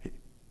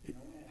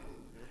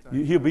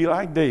 he'll be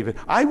like David.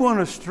 I went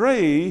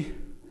astray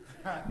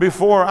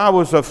before I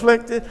was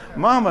afflicted.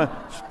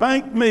 Mama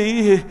spanked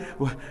me,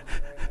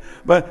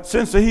 but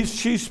since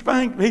she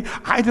spanked me,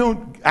 I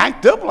don't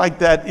act up like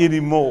that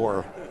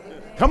anymore.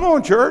 Come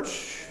on,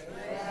 church.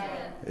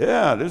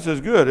 Yeah, this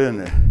is good,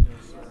 isn't it?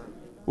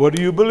 What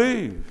do you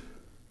believe?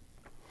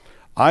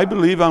 I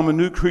believe I'm a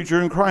new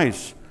creature in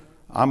Christ.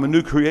 I'm a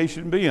new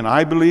creation being.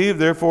 I believe,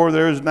 therefore,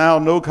 there is now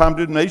no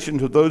condemnation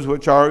to those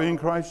which are in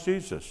Christ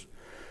Jesus.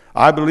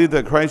 I believe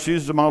that Christ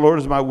Jesus, my Lord,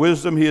 is my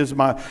wisdom. He is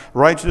my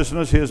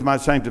righteousness. He is my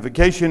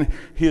sanctification.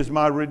 He is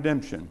my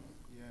redemption.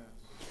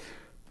 Yes.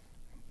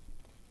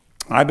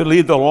 I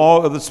believe the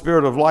law of the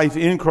Spirit of life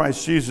in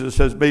Christ Jesus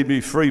has made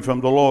me free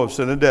from the law of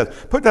sin and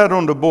death. Put that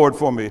on the board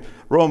for me.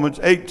 Romans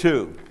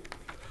 8:2.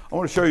 I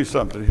want to show you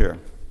something here.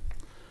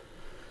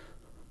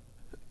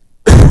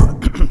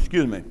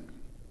 Excuse me.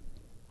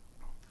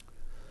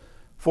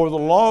 For the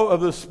law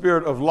of the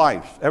Spirit of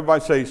life.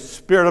 Everybody say,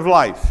 Spirit of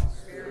life.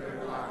 Spirit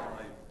of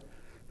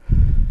life.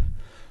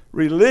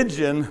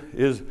 Religion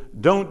is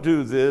don't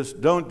do this,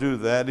 don't do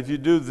that. If you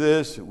do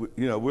this,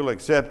 we'll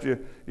accept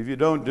you. If you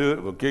don't do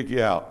it, we'll kick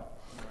you out.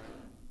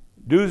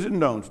 Do's and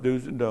don'ts,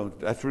 do's and don'ts.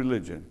 That's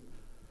religion.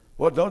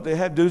 Well, don't they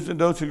have do's and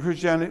don'ts in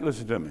Christianity?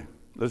 Listen to me.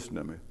 Listen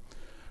to me.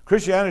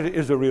 Christianity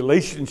is a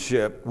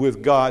relationship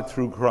with God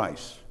through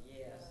Christ.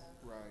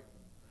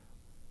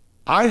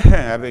 I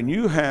have and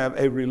you have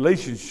a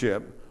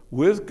relationship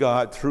with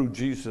God through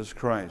Jesus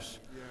Christ.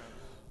 Yes.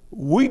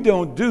 We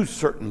don't do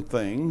certain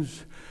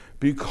things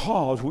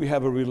because we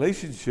have a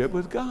relationship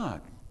with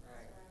God.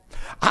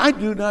 I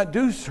do not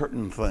do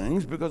certain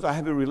things because I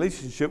have a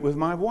relationship with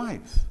my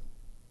wife.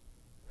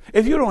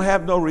 If you don't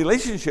have no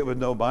relationship with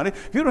nobody,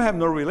 if you don't have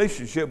no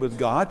relationship with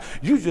God,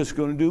 you're just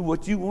going to do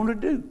what you want to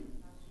do.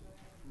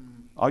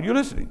 Are you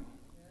listening?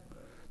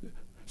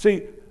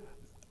 See,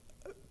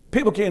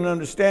 people can't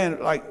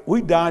understand, like,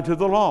 we died to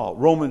the law.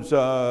 Romans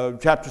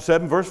chapter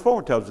 7, verse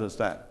 4 tells us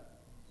that.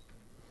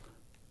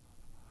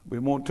 We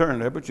won't turn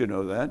there, but you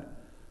know that.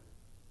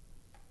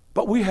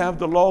 But we have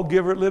the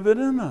lawgiver living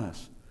in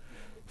us.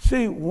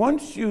 See,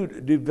 once you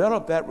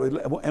develop that,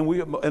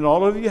 and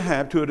all of you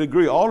have to a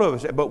degree, all of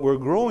us, but we're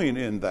growing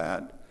in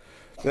that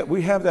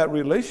we have that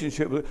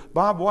relationship with,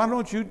 Bob, why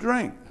don't you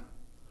drink?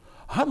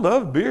 I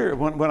love beer.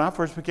 When I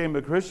first became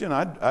a Christian,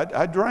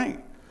 I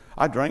drank.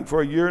 I drank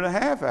for 1.5 years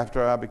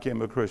after I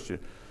became a Christian.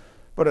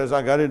 But as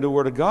I got into the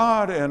Word of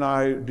God and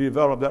I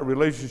developed that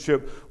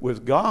relationship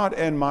with God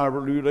and my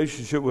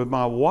relationship with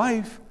my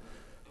wife,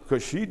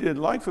 because she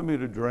didn't like for me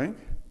to drink,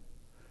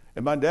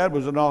 and my dad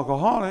was an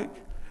alcoholic,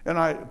 and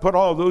I put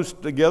all those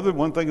together,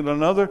 one thing and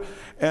another,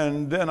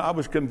 and then I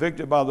was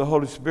convicted by the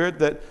Holy Spirit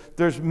that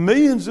there's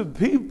millions of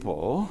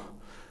people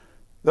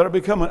that are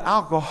becoming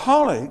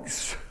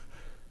alcoholics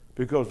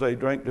because they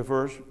drank the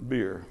first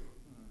beer.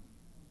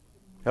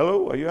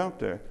 Hello, are you out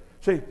there?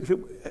 See,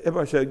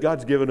 everybody said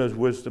God's given us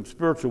wisdom,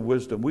 spiritual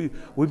wisdom. We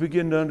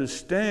begin to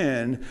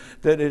understand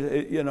that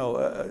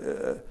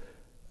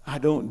I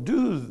don't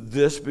do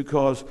this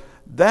because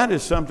that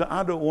is something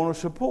I don't want to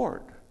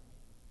support.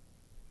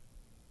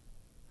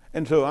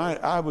 And so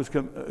I was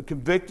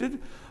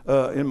convicted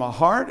in my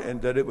heart,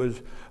 and that it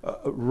was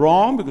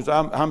wrong, because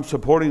I'm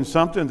supporting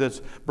something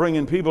that's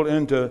bringing people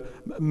into,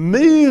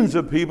 millions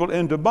of people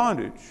into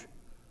bondage.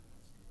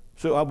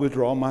 So I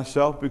withdraw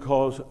myself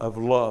because of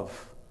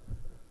love.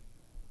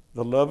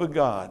 The love of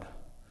God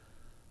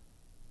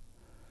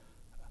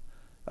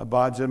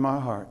abides in my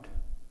heart.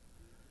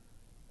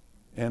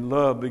 And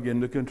love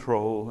began to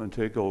control and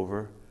take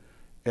over.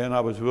 And I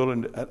was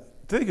willing to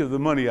think of the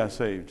money I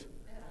saved.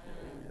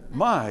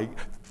 My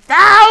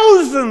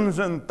thousands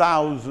and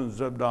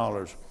thousands of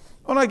dollars.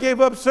 When I gave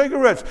up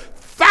cigarettes,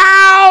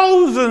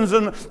 thousands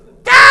and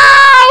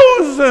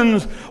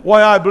thousands.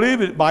 Why, I believe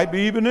it might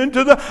be even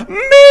into the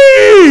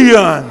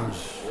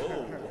millions.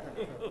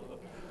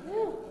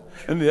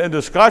 And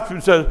the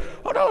Scotsman says,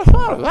 oh, no, it's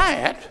not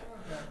that.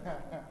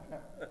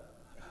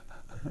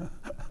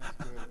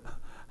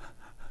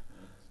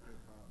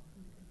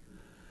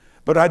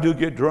 But I do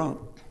get drunk.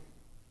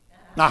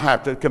 I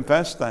have to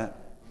confess that.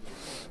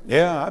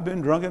 Yeah, I've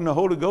been drunk in the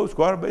Holy Ghost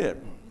quite a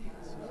bit.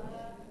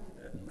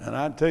 And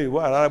I tell you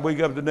what, I wake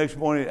up the next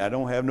morning, I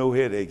don't have no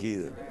headache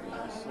either.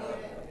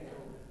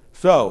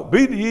 So,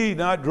 be ye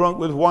not drunk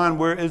with wine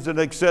where is an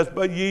excess,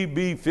 but ye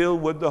be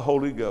filled with the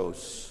Holy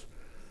Ghost.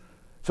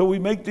 So we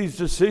make these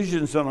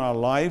decisions in our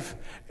life,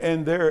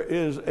 and there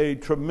is a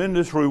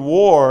tremendous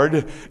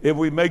reward if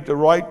we make the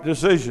right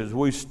decisions.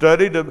 We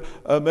study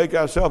to make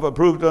ourselves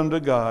approved unto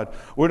God.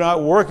 We're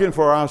not working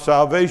for our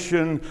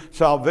salvation.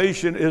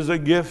 Salvation is a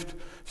gift.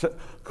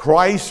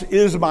 Christ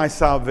is my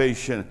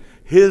salvation.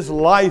 His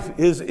life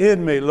is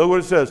in me. Look what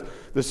it says.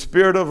 The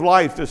Spirit of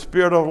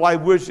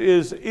life which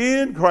is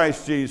in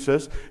Christ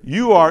Jesus.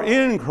 You are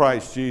in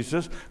Christ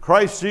Jesus.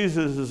 Christ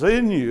Jesus is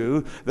in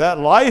you. That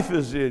life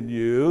is in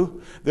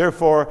you.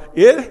 Therefore,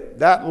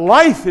 that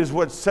life is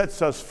what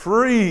sets us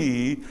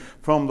free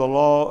from the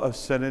law of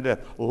sin and death.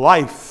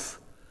 Life.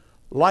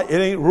 It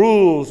ain't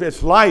rules,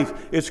 it's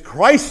life. It's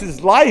Christ's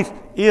life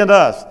in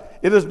us.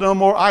 It is no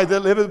more I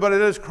that liveth, but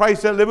it is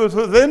Christ that liveth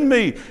within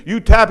me.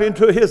 You tap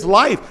into His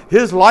life.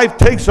 His life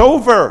takes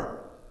over.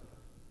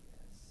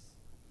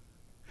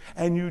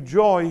 And you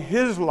enjoy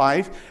His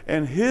life,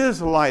 and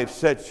His life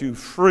sets you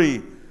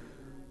free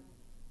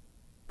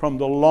from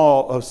the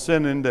law of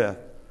sin and death.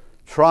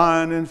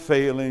 Trying and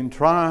failing,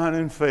 trying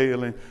and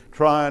failing,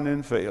 trying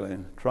and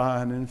failing,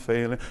 trying and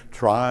failing,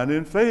 trying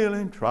and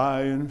failing,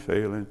 trying and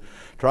failing.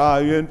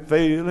 Trying,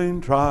 failing,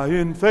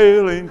 trying,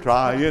 failing,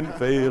 trying,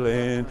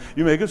 failing.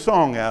 You make a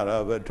song out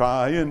of it.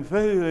 Trying,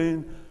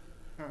 failing.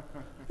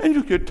 And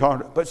you get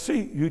tired. But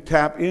see, you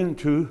tap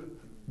into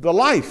the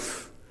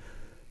life.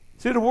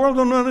 See, the world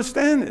don't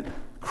understand it.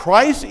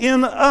 Christ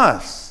in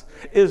us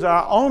is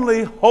our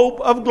only hope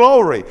of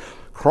glory.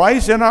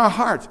 Christ in our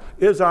hearts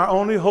is our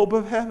only hope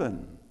of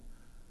heaven.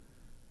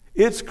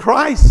 It's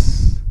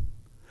Christ,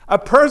 a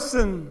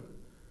person.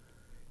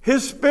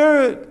 His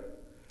Spirit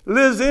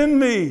lives in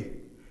me.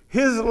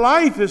 His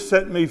life has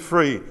set me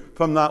free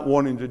from not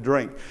wanting to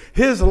drink.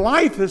 His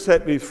life has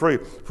set me free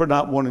for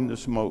not wanting to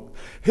smoke.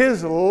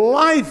 His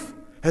life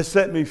has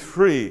set me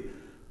free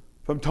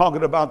from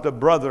talking about the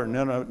brethren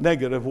in a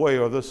negative way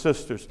or the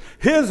sisters.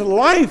 His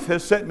life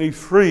has set me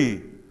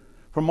free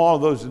from all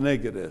those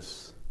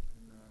negatives.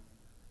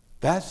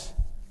 That's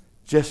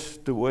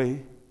just the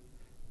way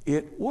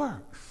it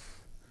works.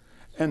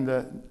 And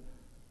the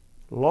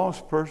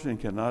lost person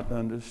cannot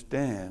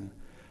understand.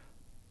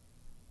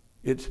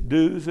 It's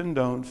do's and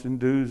don'ts and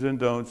do's and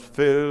don'ts,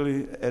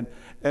 fairly,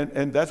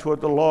 and that's what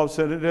the law of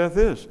sin and death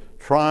is.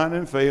 Trying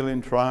and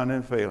failing, trying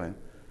and failing.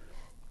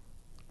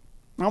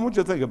 Now I want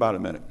you to think about it a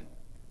minute.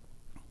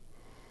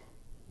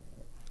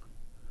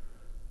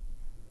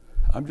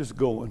 I'm just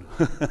going.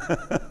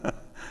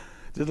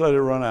 Just let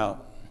it run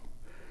out.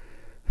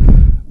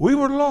 We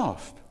were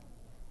lost.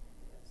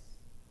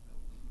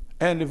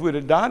 And if we'd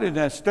have died in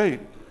that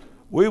state,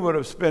 we would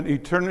have spent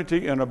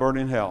eternity in a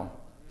burning hell,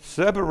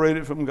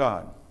 separated from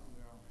God.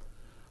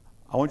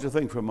 I want you to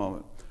think for a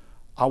moment.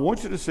 I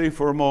want you to see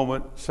for a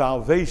moment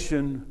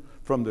salvation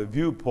from the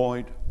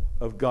viewpoint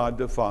of God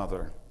the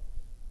Father.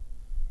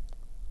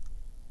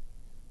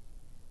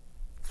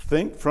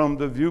 Think from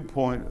the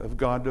viewpoint of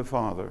God the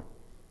Father.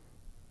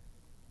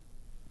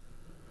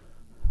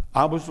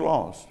 I was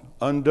lost,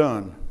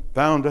 undone,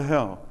 bound to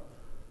hell.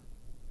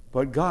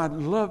 But God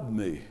loved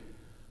me.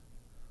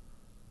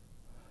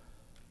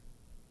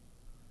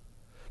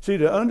 See,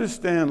 to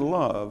understand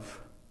love,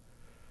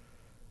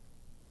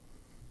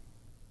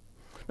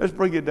 let's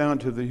bring it down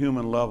to the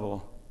human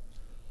level.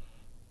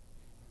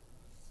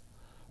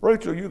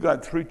 Rachel, you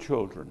got 3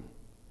 children.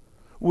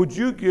 Would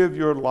you give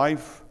your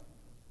life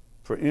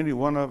for any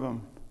one of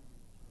them?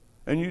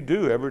 And you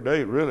do every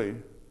day, really.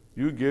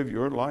 You give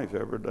your life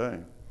every day.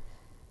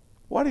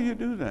 Why do you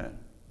do that?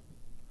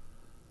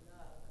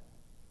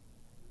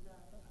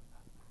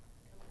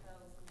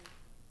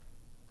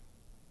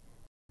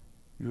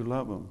 You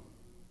love them.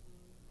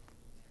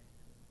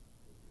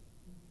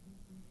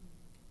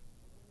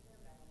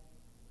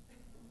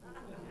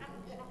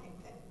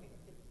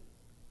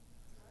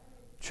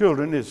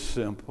 Children, it's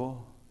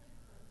simple.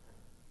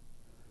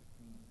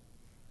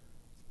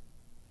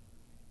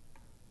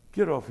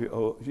 Get off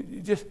your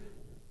you just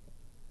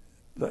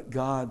let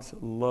God's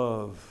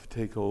love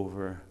take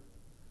over.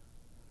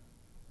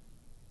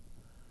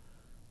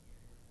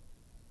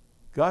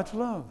 God's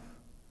love.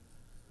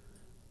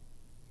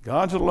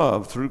 God's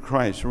love through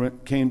Christ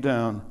came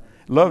down,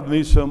 loved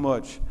me so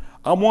much.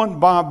 I want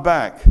Bob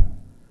back.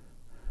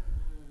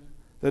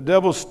 The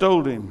devil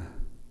stole him.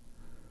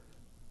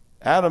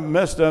 Adam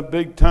messed up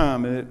big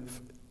time, and it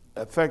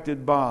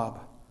affected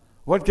Bob.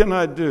 What can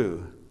I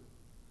do?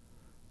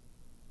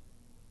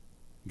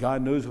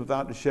 God knows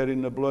without the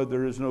shedding of blood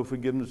there is no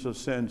forgiveness of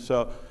sin.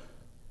 So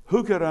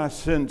who could I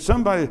send?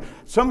 Somebody,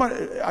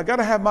 I got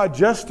to have my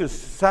justice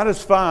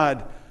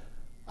satisfied.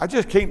 I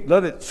just can't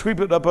let it sweep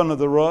it up under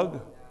the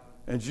rug.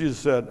 And Jesus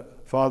said,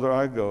 Father,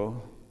 I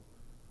go.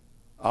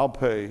 I'll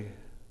pay.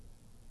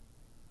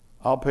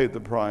 I'll pay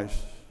the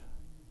price.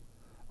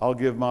 I'll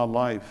give my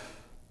life.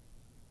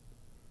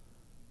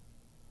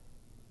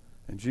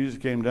 And Jesus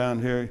came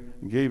down here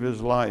and gave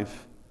his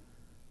life.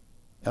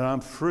 And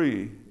I'm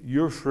free.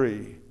 You're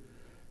free.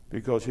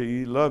 Because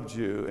he loved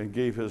you and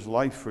gave his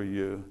life for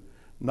you.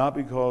 Not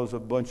because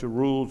of a bunch of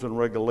rules and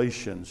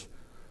regulations.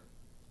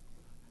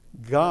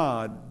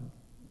 God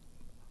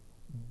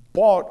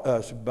bought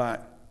us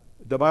back.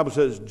 The Bible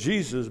says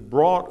Jesus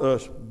brought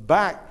us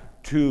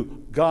back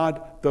to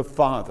God the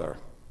Father.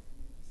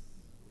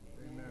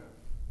 Amen.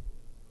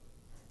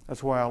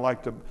 That's why I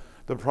like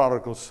the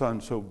prodigal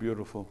son so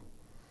beautiful.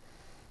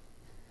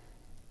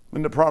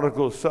 When the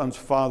prodigal son's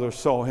father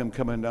saw him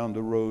coming down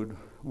the road,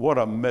 what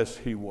a mess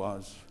he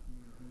was.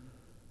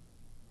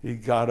 He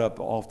got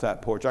up off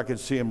that porch. I could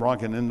see him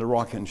rocking in the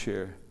rocking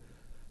chair.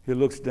 He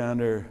looks down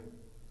there.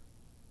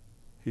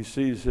 He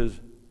sees his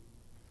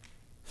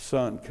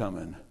son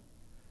coming.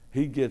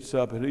 He gets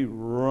up and he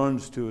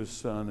runs to his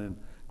son and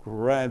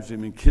grabs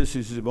him and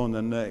kisses him on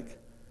the neck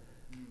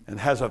and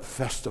has a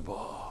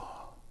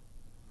festival,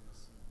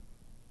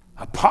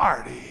 a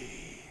party.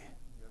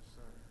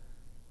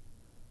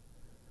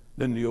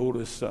 Then the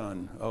oldest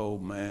son, oh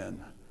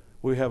man,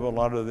 we have a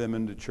lot of them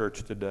in the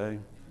church today.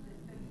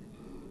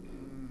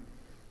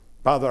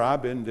 Father,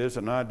 I've been this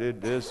and I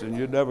did this and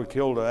you never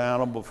killed an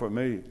animal for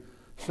me.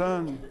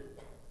 Son,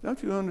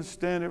 don't you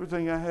understand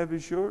everything I have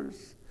is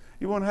yours?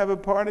 You want to have a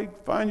party?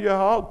 Find your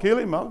hog, kill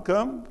him, I'll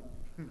come.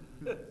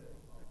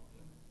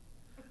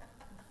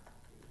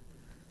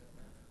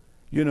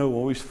 You know,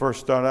 when we first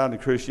start out in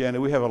Christianity,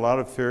 we have a lot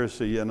of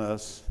Pharisee in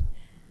us.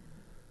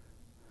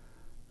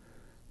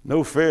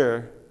 No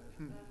fair.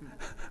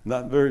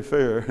 Not very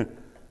fair.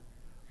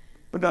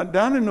 But not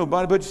down in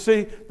nobody. But you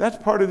see, that's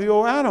part of the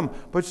old Adam.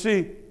 But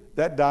see,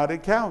 that died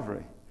at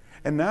Calvary.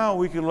 And now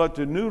we can let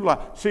the new life.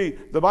 See,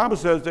 the Bible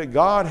says that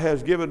God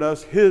has given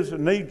us his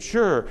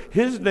nature.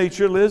 His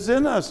nature lives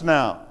in us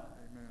now.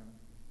 Amen.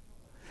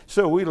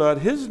 So we let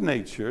his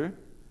nature,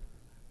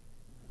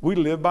 we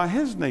live by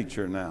his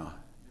nature now.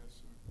 Yes,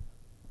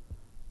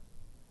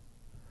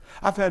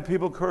 I've had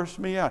people curse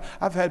me out.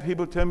 I've had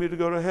people tell me to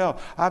go to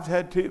hell. I've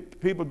had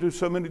people do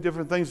so many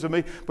different things to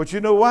me. But you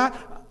know what?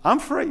 I'm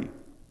free.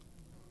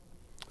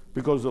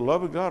 Because the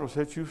love of God will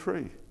set you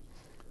free.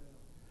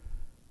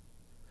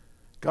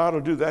 God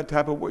will do that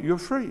type of work. You're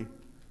free.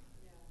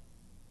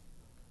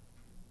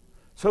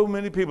 So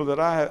many people that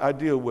I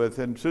deal with,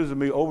 and Susan and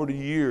me over the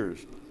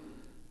years,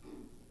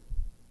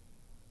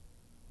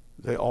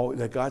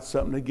 they got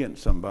something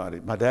against somebody.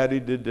 My daddy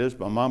did this.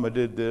 My mama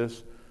did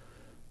this.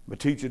 My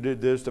teacher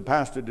did this. The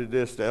pastor did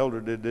this. The elder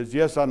did this.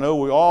 Yes, I know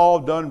we all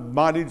done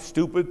mighty,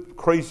 stupid,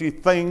 crazy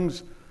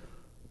things.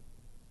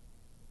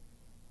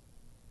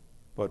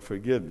 But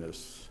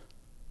forgiveness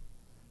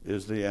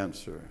is the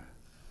answer.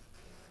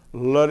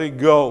 Let it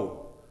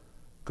go.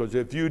 Because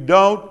if you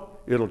don't,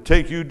 it'll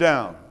take you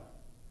down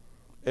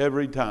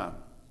every time.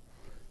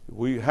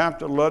 We have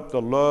to let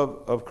the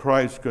love of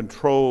Christ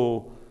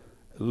control,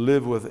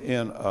 live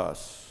within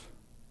us.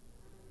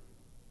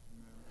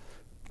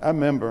 I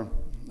remember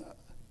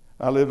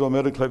I lived on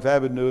Middlecliff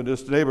Avenue, and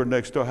this neighbor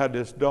next door had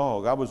this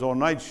dog. I was on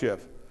night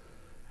shift.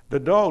 The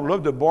dog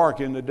loved to bark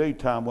in the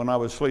daytime when I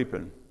was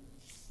sleeping.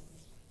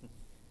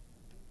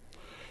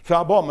 So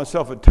I bought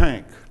myself a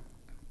tank.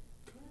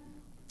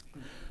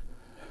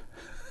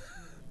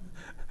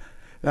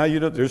 Now,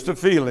 you know, there's the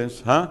feelings,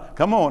 huh?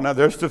 Come on, now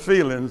there's the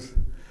feelings.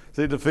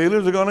 See, the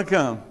feelings are going to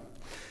come.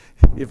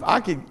 If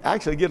I could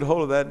actually get a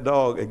hold of that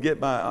dog and get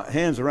my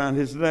hands around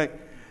his neck,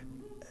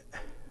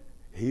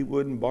 he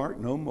wouldn't bark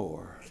no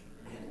more.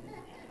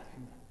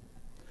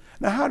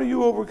 Now, how do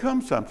you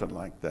overcome something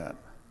like that?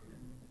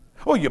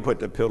 Oh, you put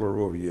the pillow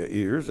over your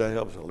ears. That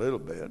helps a little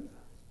bit.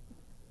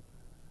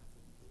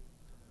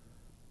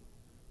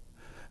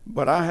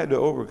 But I had to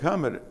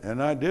overcome it,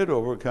 and I did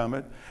overcome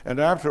it.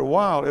 And after a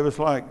while, it was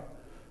like,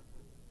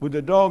 when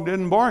the dog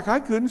didn't bark, I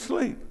couldn't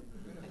sleep.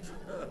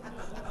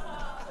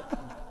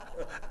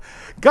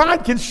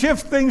 God can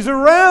shift things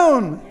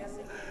around.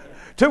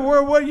 To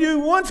where what you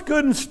once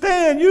couldn't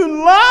stand,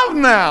 you love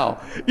now.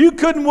 You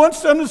couldn't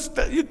once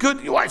understand. You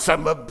could. Why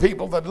some of the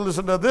people that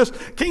listen to this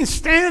can't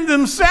stand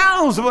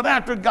themselves, but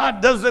after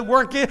God does the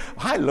work in,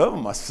 I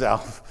love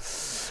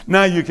myself.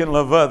 Now you can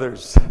love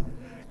others,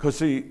 because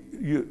see,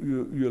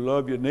 you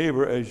love your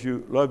neighbor as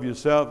you love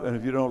yourself, and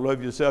if you don't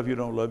love yourself, you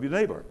don't love your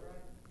neighbor.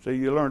 So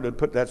you learn to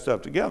put that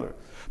stuff together.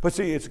 But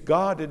see, it's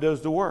God that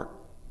does the work.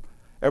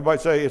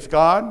 Everybody say, it's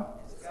God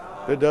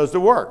that does the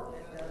work.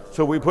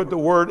 So we put the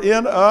word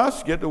in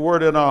us, get the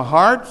word in our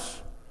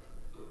hearts,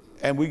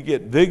 and we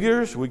get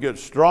vigorous, we get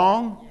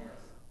strong,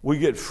 we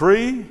get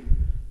free,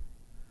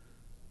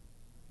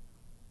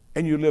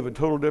 and you live a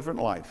total different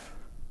life.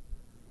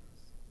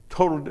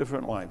 Total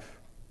different life.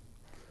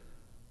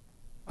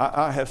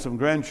 I have some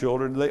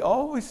grandchildren. They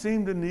always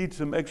seem to need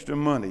some extra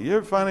money. You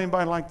ever find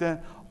anybody like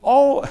that?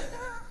 Oh,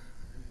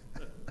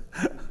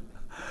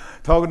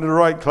 talking to the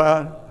right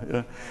crowd.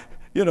 Yeah.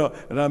 You know,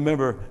 and I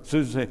remember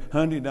Susan saying,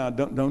 honey, now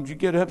don't you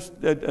get up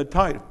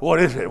tight.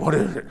 What is it? What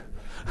is it?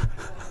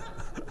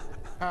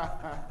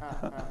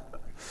 And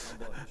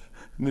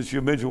then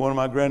she'll mention one of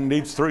my grand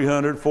needs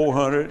 300,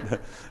 400,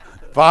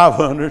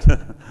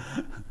 500.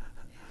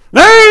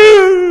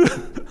 No!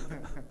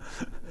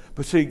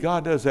 But see,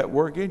 God does that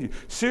work in you.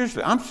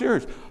 Seriously, I'm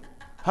serious.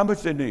 How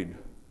much they need?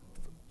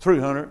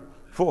 300,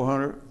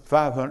 400,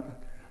 500.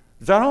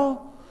 Is that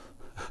all?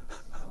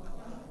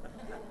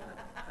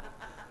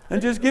 And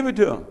just give it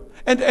to them.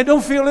 And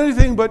don't feel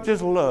anything but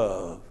just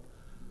love.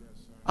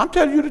 I'm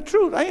telling you the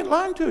truth. I ain't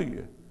lying to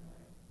you.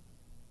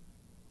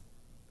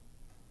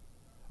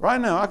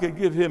 Right now, I could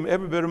give him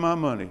every bit of my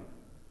money.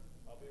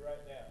 I'll be right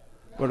now.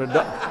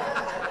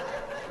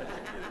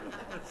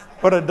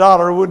 But a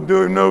dollar wouldn't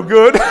do him no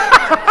good.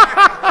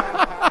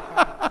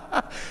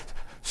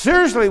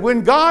 Seriously,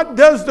 when God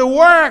does the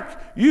work,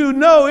 you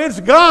know it's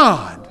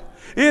God.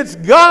 It's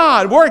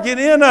God working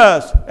in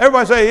us.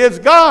 Everybody say, it's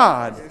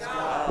God. It's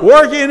God.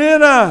 Working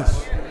in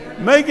us,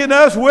 making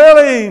us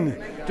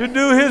willing to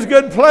do his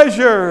good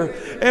pleasure.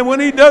 And when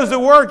he does the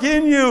work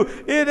in you,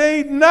 it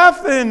ain't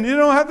nothing. You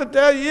don't have to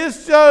tell you.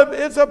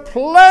 It's a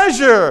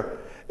pleasure.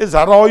 Is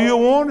that all you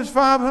want is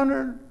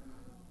 500?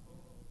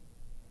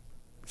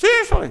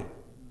 Seriously.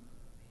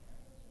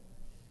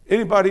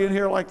 Anybody in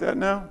here like that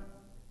now?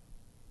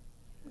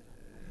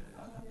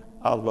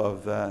 I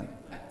love that.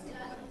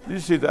 You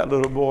see that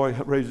little boy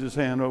raise his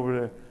hand over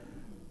there?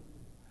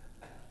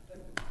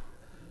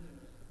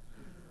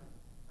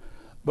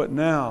 But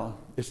now,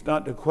 it's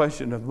not the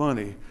question of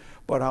money,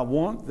 but I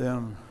want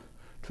them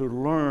to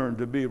learn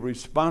to be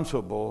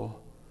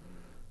responsible.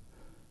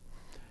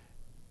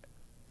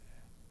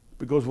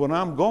 Because when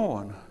I'm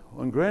going,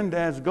 when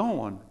Granddad's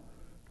going,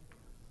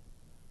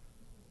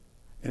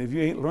 and if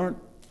you ain't learned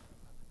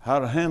how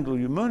to handle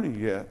your money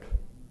yet,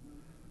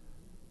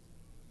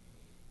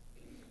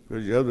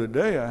 because the other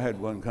day I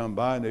had one come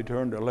by and they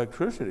turned the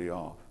electricity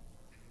off.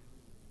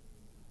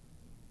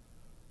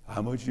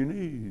 How much you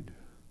need?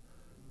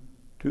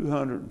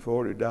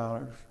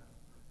 $240.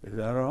 Is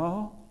that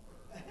all?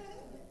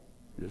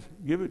 Just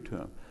give it to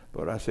him.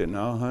 But I said,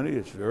 no, honey,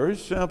 it's very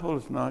simple.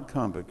 It's not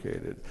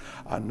complicated.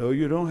 I know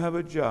you don't have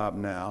a job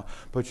now,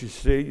 but you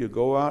see, you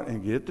go out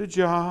and get the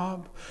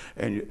job.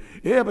 And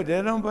yeah, but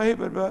they don't pay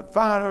but about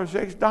 $5 or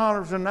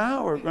 $6 an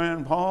hour,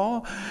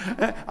 Grandpa.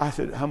 I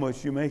said, how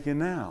much you making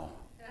now?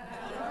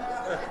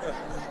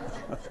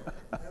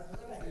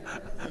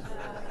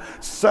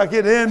 Suck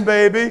it in,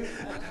 baby.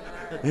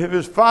 If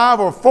it's $5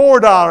 or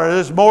 $4,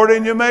 it's more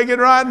than you're making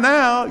right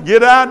now.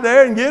 Get out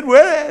there and get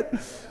with it.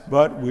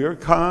 But we're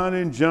kind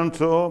and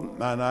gentle,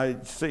 and I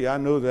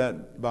know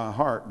that by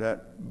heart,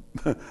 that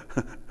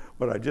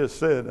what I just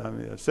said. I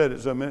mean, I said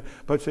it so many.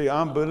 But see,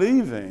 I'm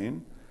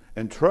believing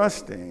and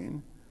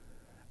trusting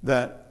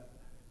that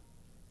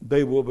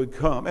they will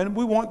become, and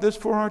we want this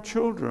for our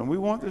children. We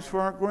want this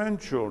for our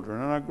grandchildren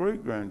and our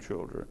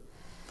great-grandchildren.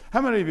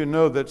 How many of you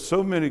know that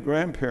so many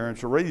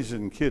grandparents are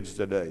raising kids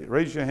today?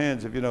 Raise your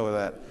hands if you know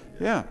that.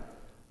 Yeah.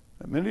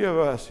 Many of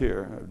us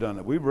here have done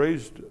it. We've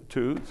raised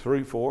 2,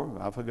 3,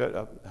 4. I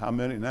forgot how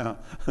many now.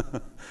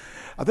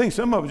 I think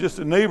some of them just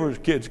the neighbors'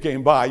 kids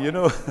came by, you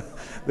know.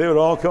 They would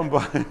all come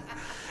by.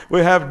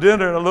 We have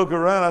dinner and I look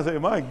around. I say,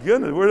 my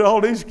goodness, where did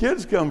all these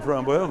kids come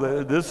from? Well,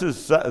 this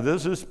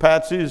is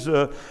Patsy's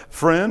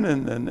friend,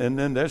 and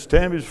then there's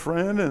Tammy's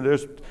friend, and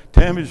there's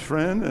Tammy's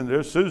friend, and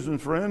there's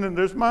Susan's friend, and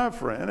there's my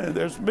friend, and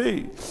there's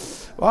me.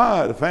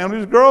 Why? The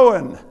family's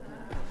growing.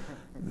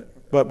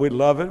 But we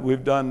love it.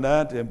 We've done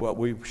that, and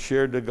we've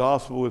shared the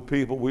gospel with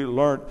people. We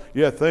learned,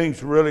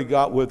 things really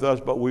got with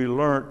us, but we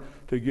learned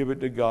to give it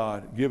to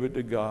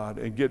God,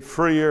 and get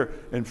freer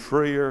and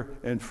freer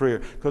and freer.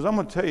 Because I'm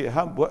going to tell you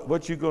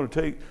what you're going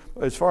to take,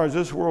 as far as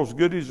this world's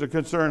goodies are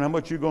concerned, how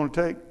much you're going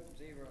to take?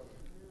 0.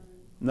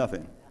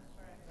 Nothing.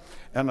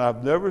 And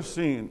I've never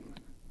seen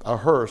a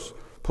hearse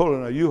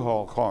pulling a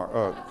U-Haul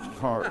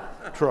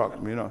truck,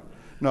 you know.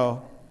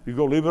 No, you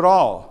go leave it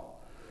all.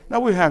 Now,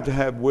 we have to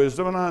have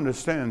wisdom, and I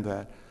understand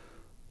that.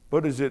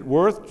 But is it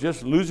worth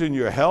just losing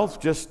your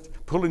health, just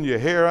pulling your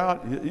hair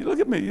out? You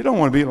look at me. You don't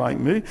want to be like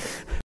me.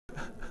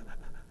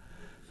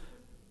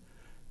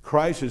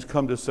 Christ has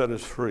come to set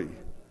us free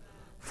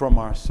from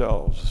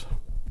ourselves.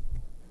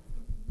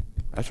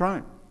 That's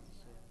right.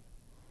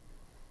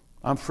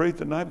 I'm free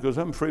tonight because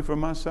I'm free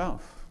from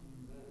myself.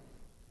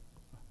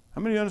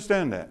 How many of you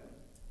understand that?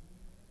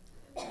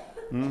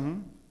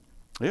 Mm-hmm.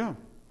 Yeah.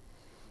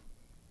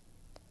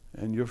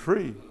 And you're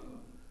free.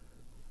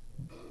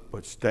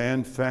 But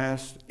stand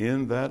fast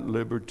in that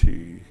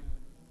liberty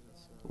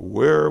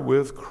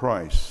wherewith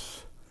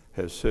Christ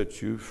has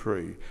set you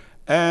free.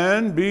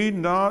 And be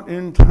not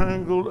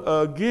entangled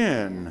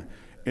again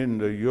in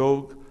the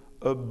yoke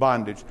of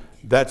bondage.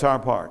 That's our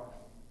part.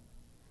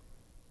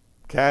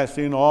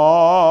 Casting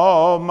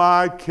all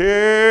my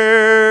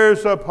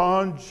cares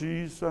upon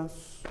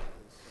Jesus.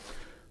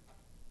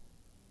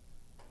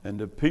 And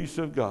the peace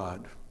of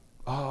God.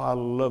 Oh, I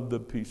love the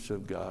peace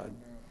of God.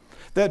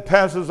 That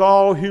passes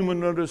all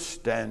human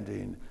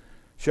understanding,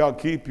 shall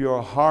keep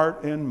your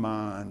heart and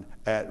mind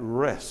at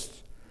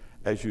rest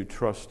as you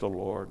trust the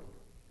Lord.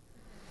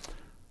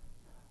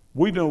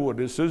 We know what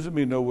this is.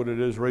 We know what it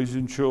is,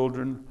 raising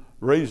children,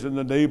 raising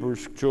the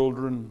neighbor's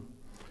children,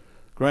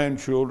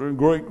 grandchildren,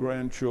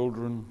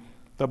 great-grandchildren,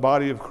 the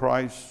body of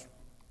Christ.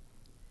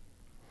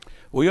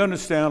 We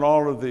understand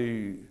all of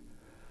the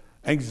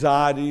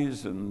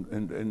anxieties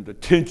and the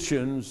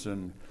tensions.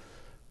 And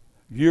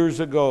years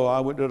ago, I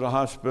went to the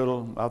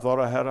hospital. I thought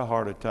I had a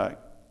heart attack.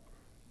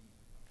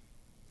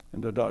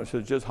 And the doctor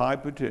said, just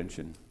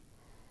hypertension.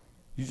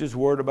 You just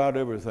worried about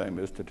everything,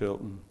 Mr.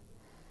 Tilton.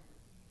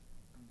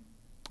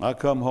 I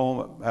come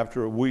home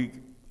after a week.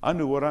 I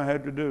knew what I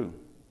had to do.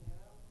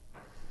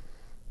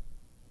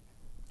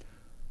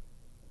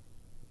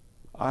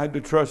 I had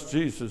to trust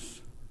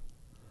Jesus.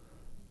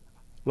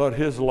 Let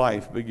his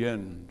life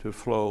begin to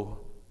flow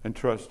and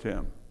trust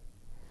him.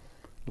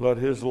 Let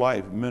his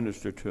life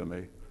minister to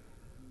me.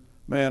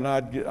 Man,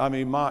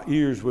 my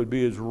ears would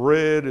be as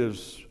red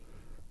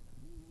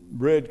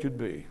could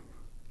be.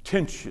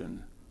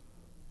 Tension.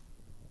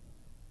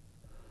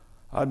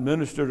 I'd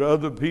minister to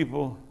other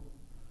people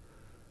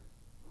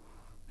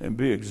and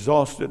be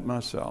exhausted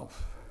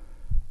myself.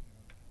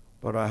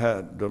 But I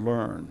had to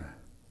learn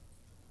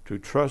to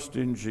trust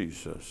in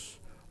Jesus.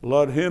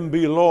 Let him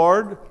be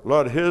Lord.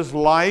 Let his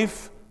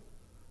life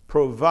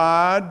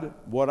provide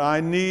what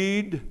I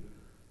need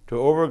to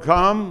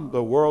overcome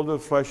the world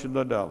of flesh and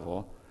the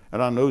devil.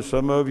 And I know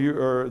some of you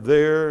are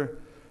there,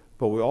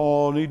 but we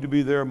all need to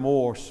be there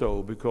more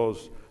so,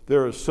 because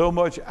there is so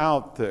much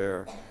out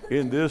there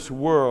in this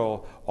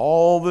world.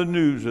 All the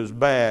news is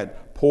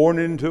bad, pouring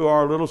into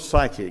our little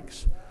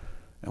psychics.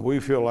 And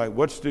we feel like,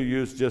 what's the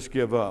use? Just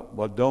give up.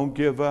 Well, don't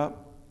give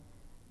up.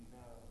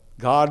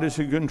 God is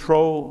in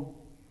control.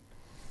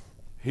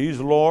 He's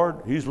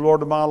Lord. He's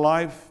Lord of my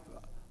life.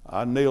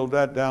 I nailed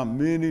that down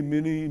many,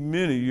 many,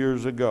 many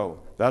years ago.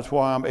 That's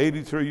why I'm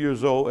 83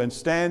 years old and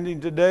standing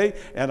today,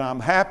 and I'm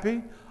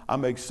happy.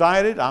 I'm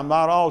excited. I'm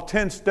not all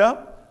tensed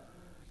up.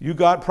 You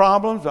got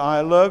problems,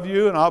 I love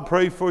you, and I'll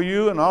pray for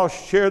you, and I'll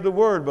share the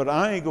word, but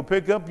I ain't going to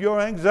pick up your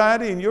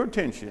anxiety and your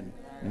tension.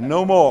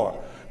 No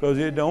more, because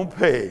it don't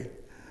pay.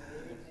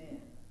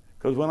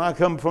 Because when I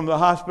come from the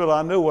hospital,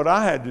 I knew what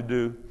I had to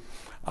do.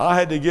 I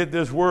had to get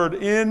this word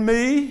in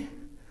me,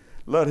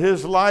 let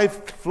his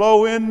life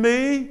flow in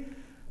me,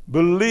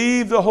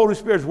 believe the Holy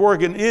Spirit's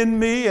working in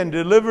me and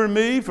deliver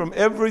me from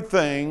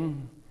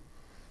everything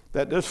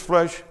that this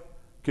flesh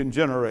can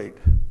generate.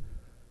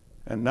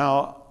 And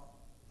now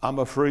I'm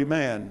a free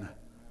man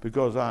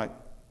because I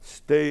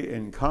stay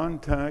in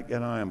contact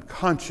and I am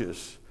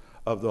conscious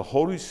of the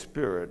Holy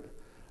Spirit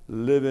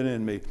living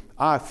in me.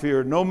 I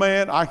fear no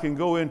man. I can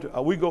go into,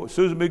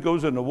 Susan B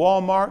goes into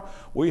Walmart.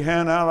 We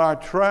hand out our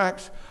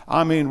tracts.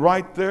 I mean,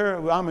 right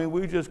there. I mean,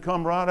 we just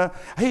come right out.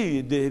 Hey,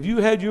 have you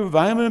had your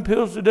vitamin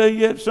pills today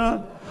yet,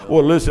 son?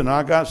 Well, listen,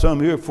 I got some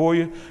here for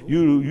you.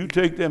 You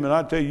take them, and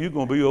I tell you, you're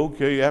going to be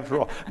okay after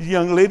all.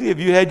 Young lady, have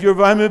you had your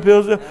vitamin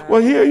pills?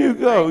 Well, here you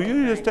go.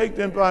 You just take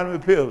them vitamin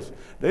pills.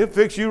 They'll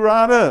fix you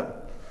right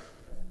up.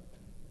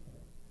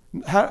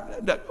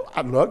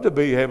 I'd love to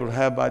be able to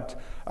have about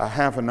a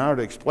half an hour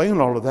to explain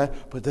all of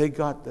that, but they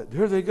got that.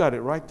 There, they got it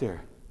right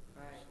there.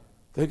 Right.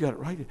 They got it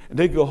right there. And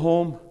they go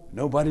home,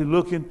 nobody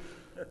looking,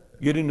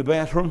 get in the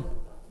bathroom.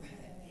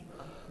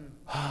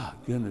 Ah,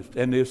 goodness.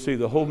 And they'll see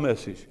the whole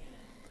message.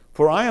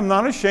 For I am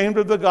not ashamed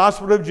of the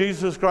gospel of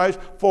Jesus Christ,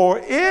 for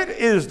it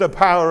is the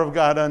power of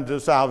God unto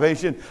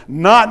salvation.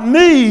 Not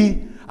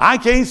me. I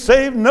can't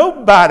save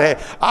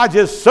nobody. I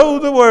just sow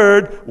the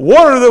word,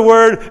 water the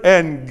word,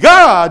 and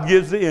God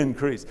gives the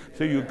increase.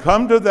 So you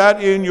come to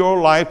that in your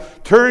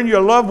life. Turn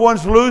your loved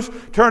ones loose.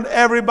 Turn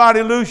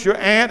everybody loose. Your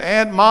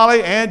Aunt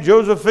Molly, Aunt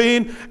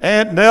Josephine,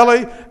 Aunt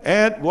Nellie,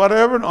 Aunt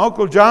whatever, and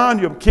Uncle John,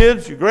 your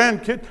kids, your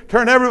grandkids.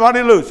 Turn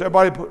everybody loose.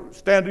 Everybody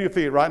stand to your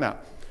feet right now.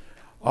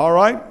 All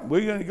right?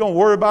 We're going to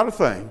worry about a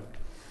thing.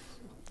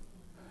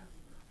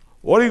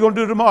 What are you going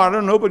to do tomorrow? I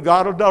don't know, but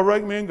God will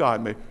direct me and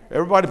guide me.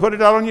 Everybody put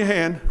it out on your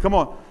hand. Come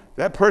on.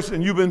 That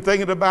person you've been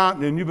thinking about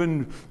and you've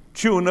been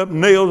chewing up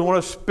nails and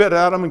want to spit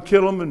at them and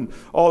kill them and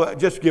all that,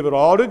 just give it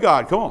all to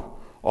God. Come on.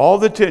 All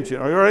the tension.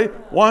 Are you ready?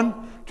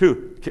 1,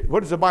 2.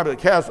 What does the Bible say?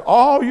 Cast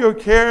all your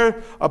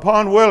cares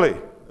upon Willie.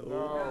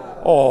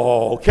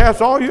 Oh,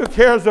 cast all your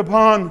cares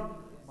upon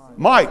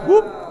Mike.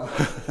 Whoop.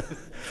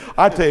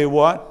 I tell you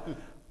what,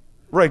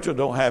 Rachel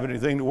don't have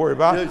anything to worry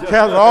about.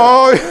 Cast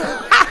all.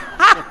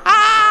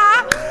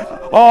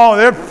 Oh,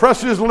 their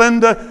precious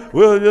Linda.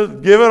 We'll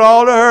just give it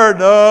all to her.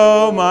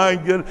 No, my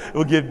goodness.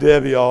 We'll give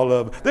Debbie all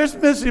of it. There's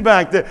Missy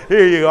back there.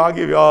 Here you go. I'll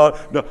give you all.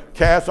 No,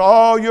 cast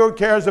all your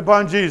cares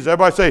upon Jesus.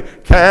 Everybody say,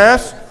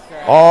 cast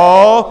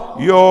all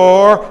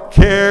your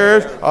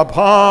cares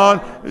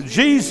upon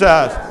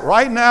Jesus.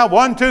 Right now,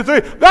 1, 2,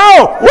 3.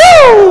 Go!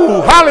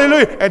 Woo!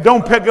 Hallelujah. And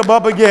don't pick them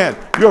up again.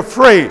 You're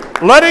free.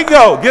 Let it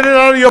go. Get it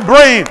out of your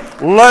brain.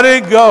 Let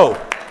it go.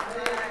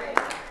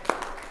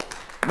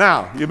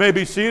 Now, you may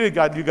be seated.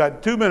 You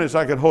got 2 minutes.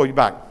 I can hold you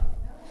back.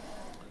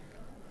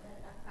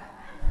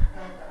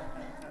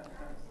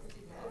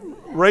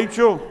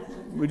 Rachel,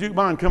 would you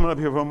mind coming up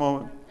here for a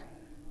moment?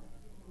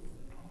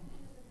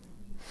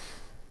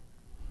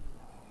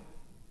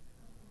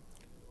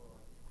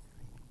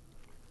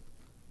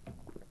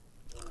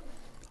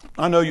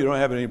 I know you don't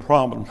have any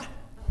problems.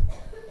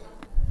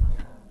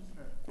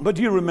 But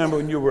do you remember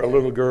when you were a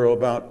little girl,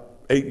 about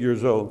 8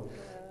 years old?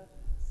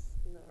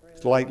 Not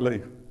really.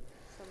 Slightly.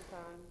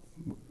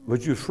 Sometimes.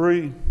 Was you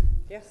free?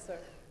 Yes, sir.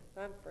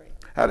 I'm free.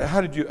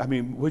 How did you,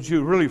 was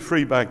you really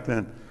free back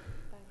then?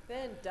 Back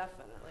then,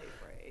 definitely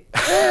free.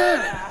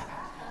 Yeah.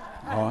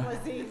 Oh. It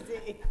was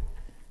easy.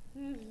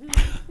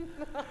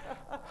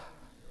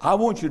 I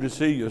want you to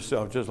see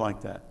yourself just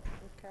like that.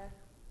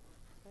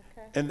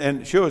 Okay.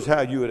 And show us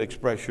how you would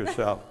express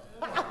yourself.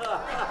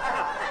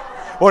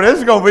 Well, this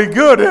is going to be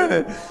good, isn't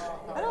it?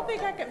 I don't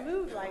think I can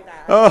move like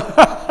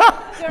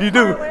that. You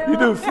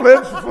do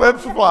flips,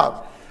 flops.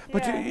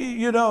 But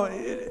Yeah.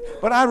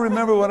 But I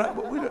remember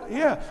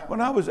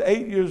when I was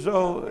 8 years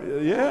old,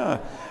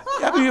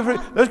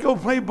 let's go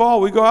play ball.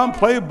 We go out and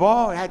play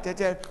ball,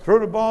 throw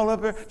the ball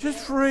up there,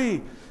 just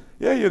free.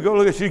 Yeah, you go.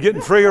 Look at you getting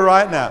freer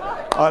right now.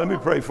 All right, let me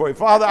pray for you.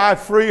 Father, I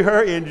free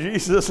her in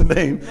Jesus'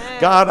 name.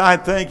 Amen. God, I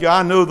thank you.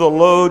 I know the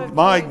load,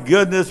 my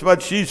goodness,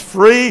 but she's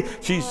free.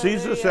 She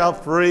sees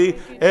herself free.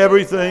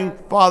 Everything,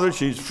 Father,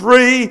 she's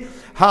free.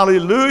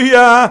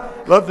 Hallelujah.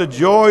 Let the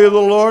joy of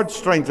the Lord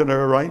strengthen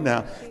her right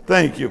now.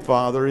 Thank you,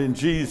 Father, in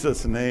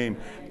Jesus' name.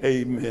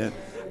 Amen.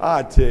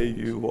 I tell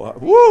you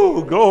what.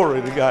 Woo,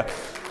 glory to God.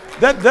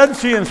 Doesn't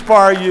she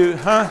inspire you,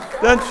 huh?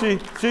 Doesn't she?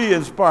 She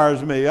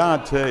inspires me, I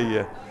tell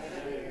you.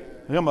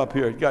 Come up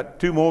here. You got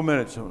 2 more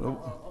minutes.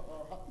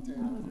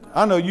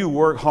 I know you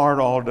work hard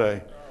all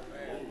day,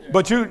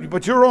 but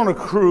you're on a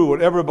crew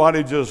with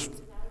everybody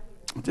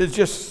they're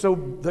just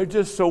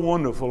so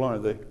wonderful,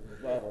 aren't they?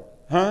 Love them.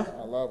 Huh?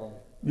 I love them.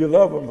 You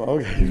love them,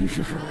 okay?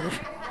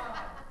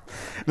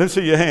 Let's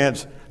see your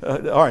hands.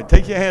 All right,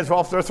 take your hands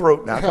off their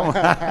throat now. Come on.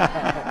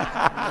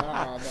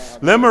 No.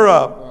 Limber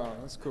up. No,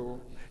 that's cool.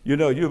 You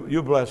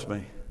bless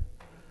me.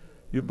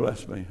 You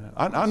bless me.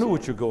 I know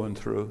what you're going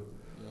through.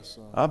 Yes,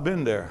 sir. I've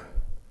been there.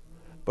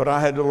 But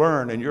I had to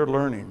learn, and you're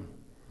learning.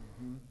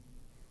 Mm-hmm.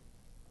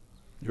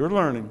 You're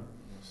learning.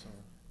 Yes, sir.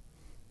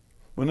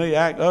 When they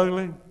act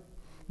ugly,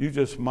 you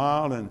just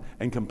smile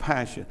and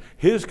compassion.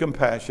 His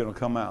compassion will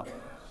come out.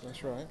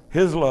 That's right.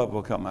 His love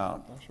will come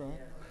out. That's right.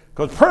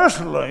 Because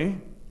personally,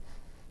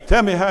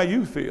 tell me how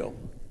you feel.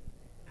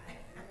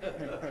 I'm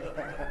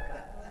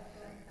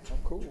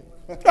cool.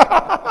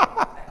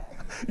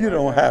 You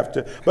don't have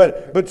to.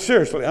 But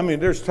seriously,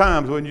 there's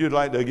times when you'd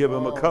like to give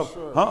them a cup.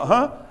 Sure.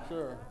 Huh?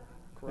 Sure.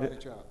 Karate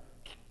chop.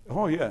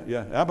 Oh,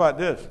 yeah. How about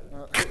this?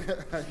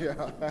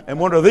 Yeah. And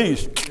one of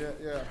these.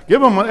 Yeah. Give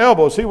them an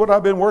elbow. See what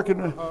I've been working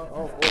on?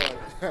 Oh,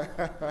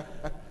 boy.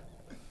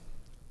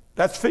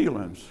 That's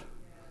feelings.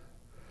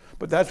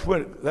 But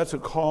that's a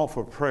call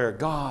for prayer.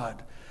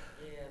 God,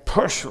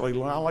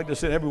 personally, I like to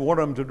send every one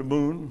of them to the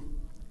moon.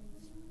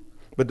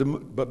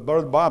 But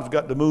Brother Bob's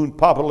got the moon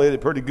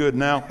populated pretty good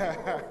now.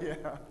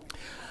 Yeah.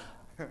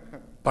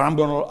 But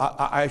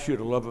I ask you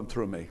to love them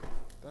through me.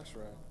 That's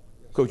right.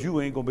 Because you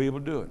ain't going to be able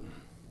to do it.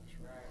 That's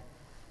right.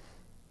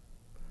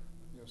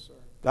 Yes, sir.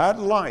 That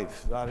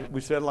life,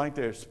 we said like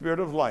there, spirit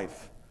of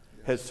life,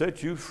 has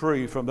set you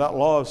free from that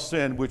law of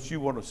sin which you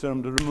want to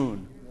send them to the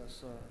moon. Yes,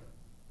 sir.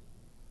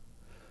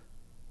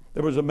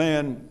 There was a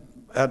man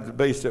at the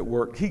base at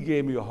work. He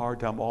gave me a hard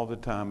time all the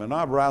time. And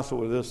I wrestled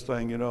with this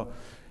thing,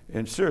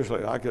 And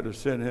seriously, I could have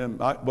sent him.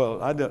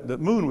 The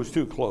moon was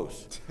too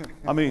close.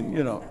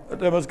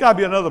 There must got to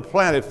be another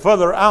planet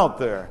further out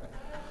there.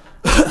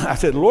 I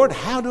said, Lord,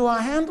 how do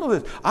I handle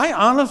this? I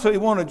honestly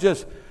want to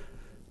just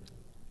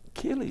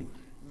kill him.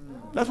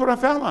 That's what I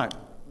felt like.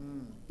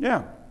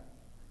 Yeah.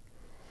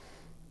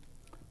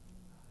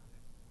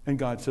 And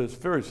God says,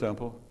 very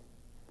simple,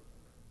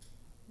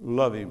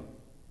 love him.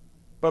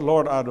 But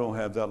Lord, I don't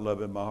have that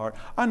love in my heart.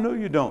 I know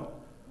you don't.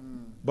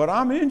 But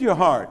I'm in your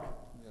heart.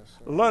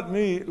 Let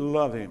me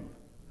love him.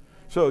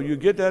 So you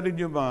get that in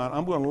your mind.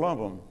 I'm going to love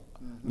them.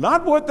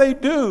 Not what they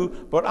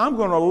do, but I'm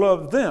going to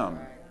love them.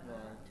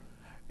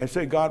 And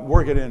say, God,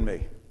 work it in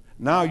me.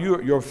 Now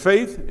your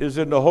faith is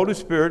in the Holy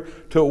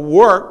Spirit to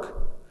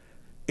work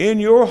in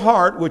your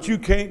heart, which you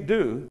can't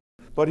do,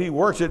 but he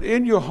works it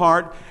in your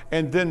heart,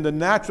 and then the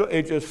natural,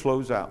 it just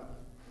flows out.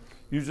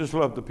 You just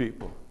love the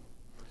people.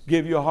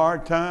 Give you a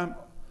hard time,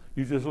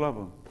 you just love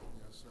them.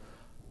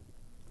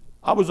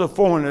 I was a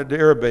foreman at the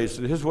air base,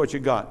 and here's what you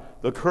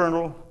got. The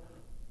colonel,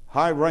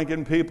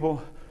 high-ranking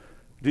people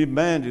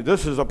demanded,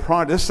 this is a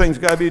project, this thing's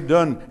got to be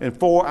done in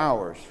 4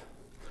 hours.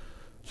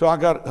 So I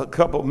got a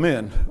couple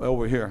men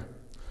over here,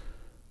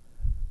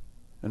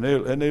 and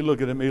they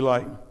look at me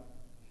like,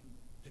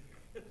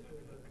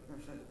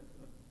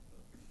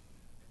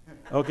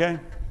 okay?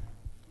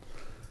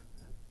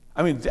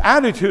 I mean, the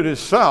attitude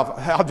itself,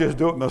 I'll just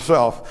do it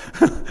myself.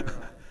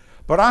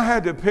 But I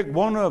had to pick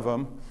one of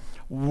them,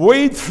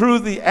 wade through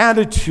the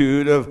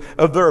attitude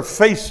of their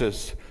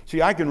faces.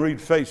 See, I can read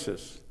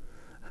faces.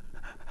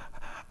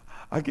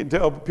 I can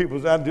tell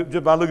people's attitude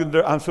just by looking at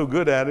their, I'm so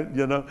good at it,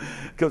 you know,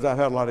 because I've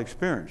had a lot of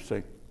experience,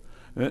 see.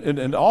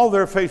 And all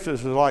their faces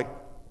is like,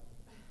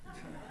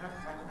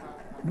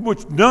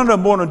 which none of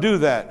them want to do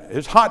that.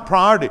 It's hot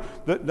priority.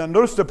 Now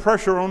notice the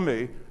pressure on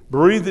me.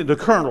 Breathing, the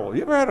colonel.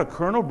 You ever had a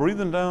colonel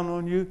breathing down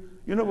on you?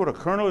 You know what a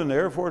colonel in the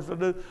Air Force would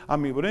do? I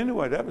mean, but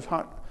anyway, that was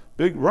hot,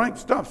 big rank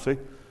stuff, see.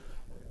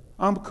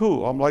 I'm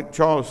cool. I'm like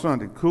Charles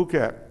Sunday, cool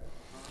cat.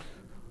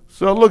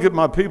 So I look at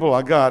my people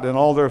I got and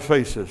all their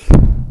faces.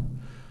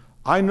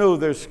 I know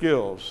their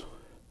skills.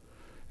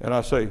 And I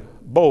say,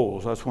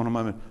 Bowles, that's one of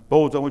my men.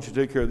 Bowles, I want you to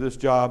take care of this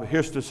job.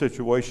 Here's the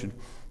situation.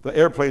 The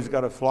airplane's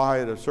got to fly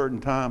at a certain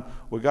time.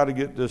 We've got to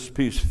get this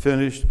piece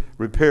finished,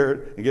 repair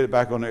it, and get it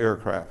back on the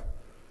aircraft.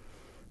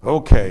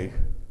 Okay.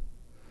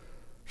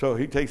 So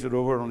he takes it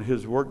over on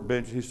his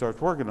workbench. He starts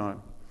working on it.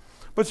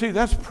 But see,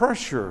 that's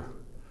pressure.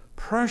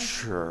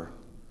 Pressure.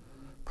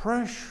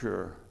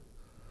 Pressure.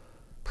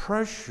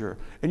 Pressure.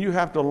 And you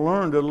have to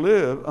learn to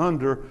live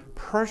under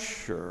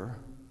pressure.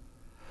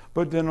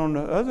 But then on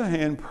the other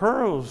hand,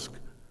 pearls,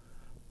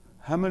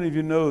 how many of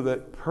you know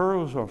that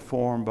pearls are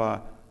formed by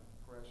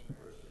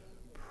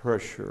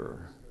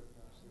pressure?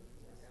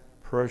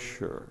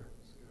 Pressure.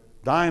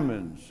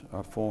 Diamonds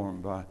are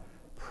formed by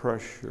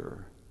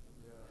pressure.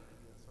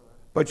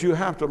 But you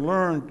have to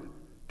learn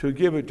to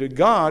give it to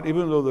God,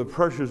 even though the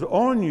pressure's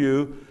on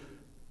you.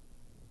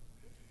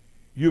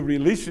 You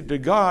release it to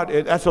God.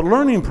 That's a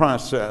learning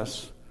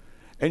process.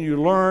 And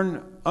you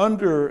learn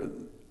under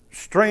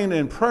strain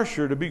and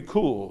pressure to be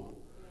cool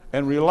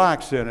and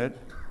relax in it.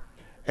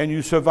 And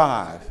you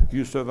survive.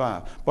 You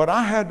survive. But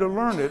I had to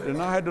learn it,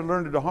 and I had to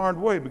learn it the hard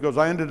way because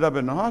I ended up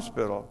in the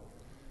hospital.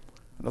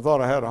 And I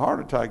thought I had a heart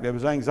attack. There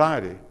was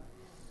anxiety.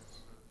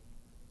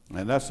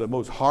 And that's the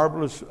most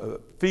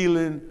horriblest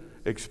feeling,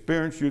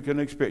 experience you can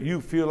experience.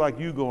 You feel like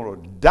you're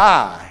going to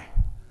die.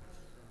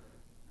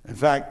 In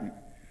fact,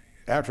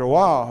 after a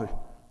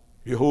while,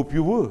 you hope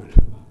you would.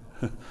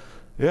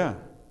 Yeah.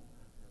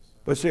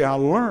 But see, I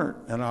learned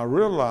and I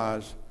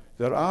realized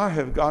that I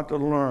have got to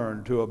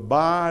learn to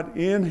abide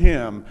in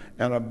him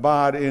and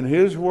abide in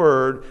his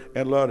word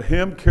and let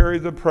him carry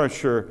the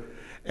pressure,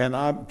 and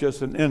I'm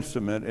just an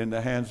instrument in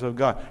the hands of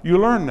God. You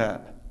learn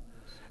that.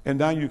 And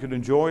now you can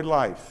enjoy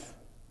life.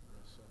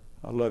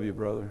 I love you,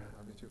 brother.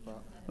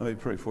 Let me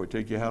pray for you.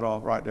 Take your hat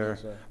off right there.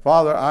 Yes,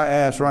 Father, I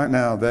ask right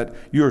now that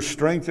you're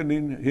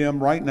strengthening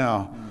him right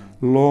now.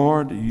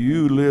 Lord,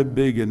 you live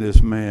big in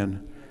this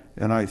man,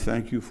 and I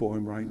thank you for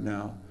him right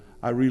now.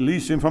 I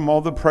release him from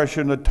all the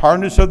pressure and the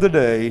tiredness of the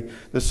day.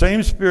 The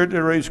same spirit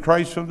that raised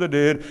Christ from the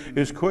dead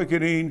is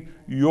quickening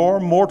your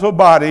mortal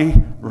body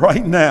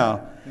right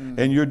now.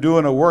 And you're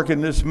doing a work in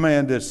this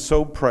man that's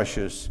so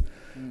precious.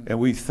 And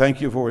we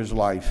thank you for his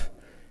life.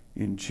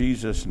 In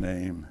Jesus'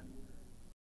 name.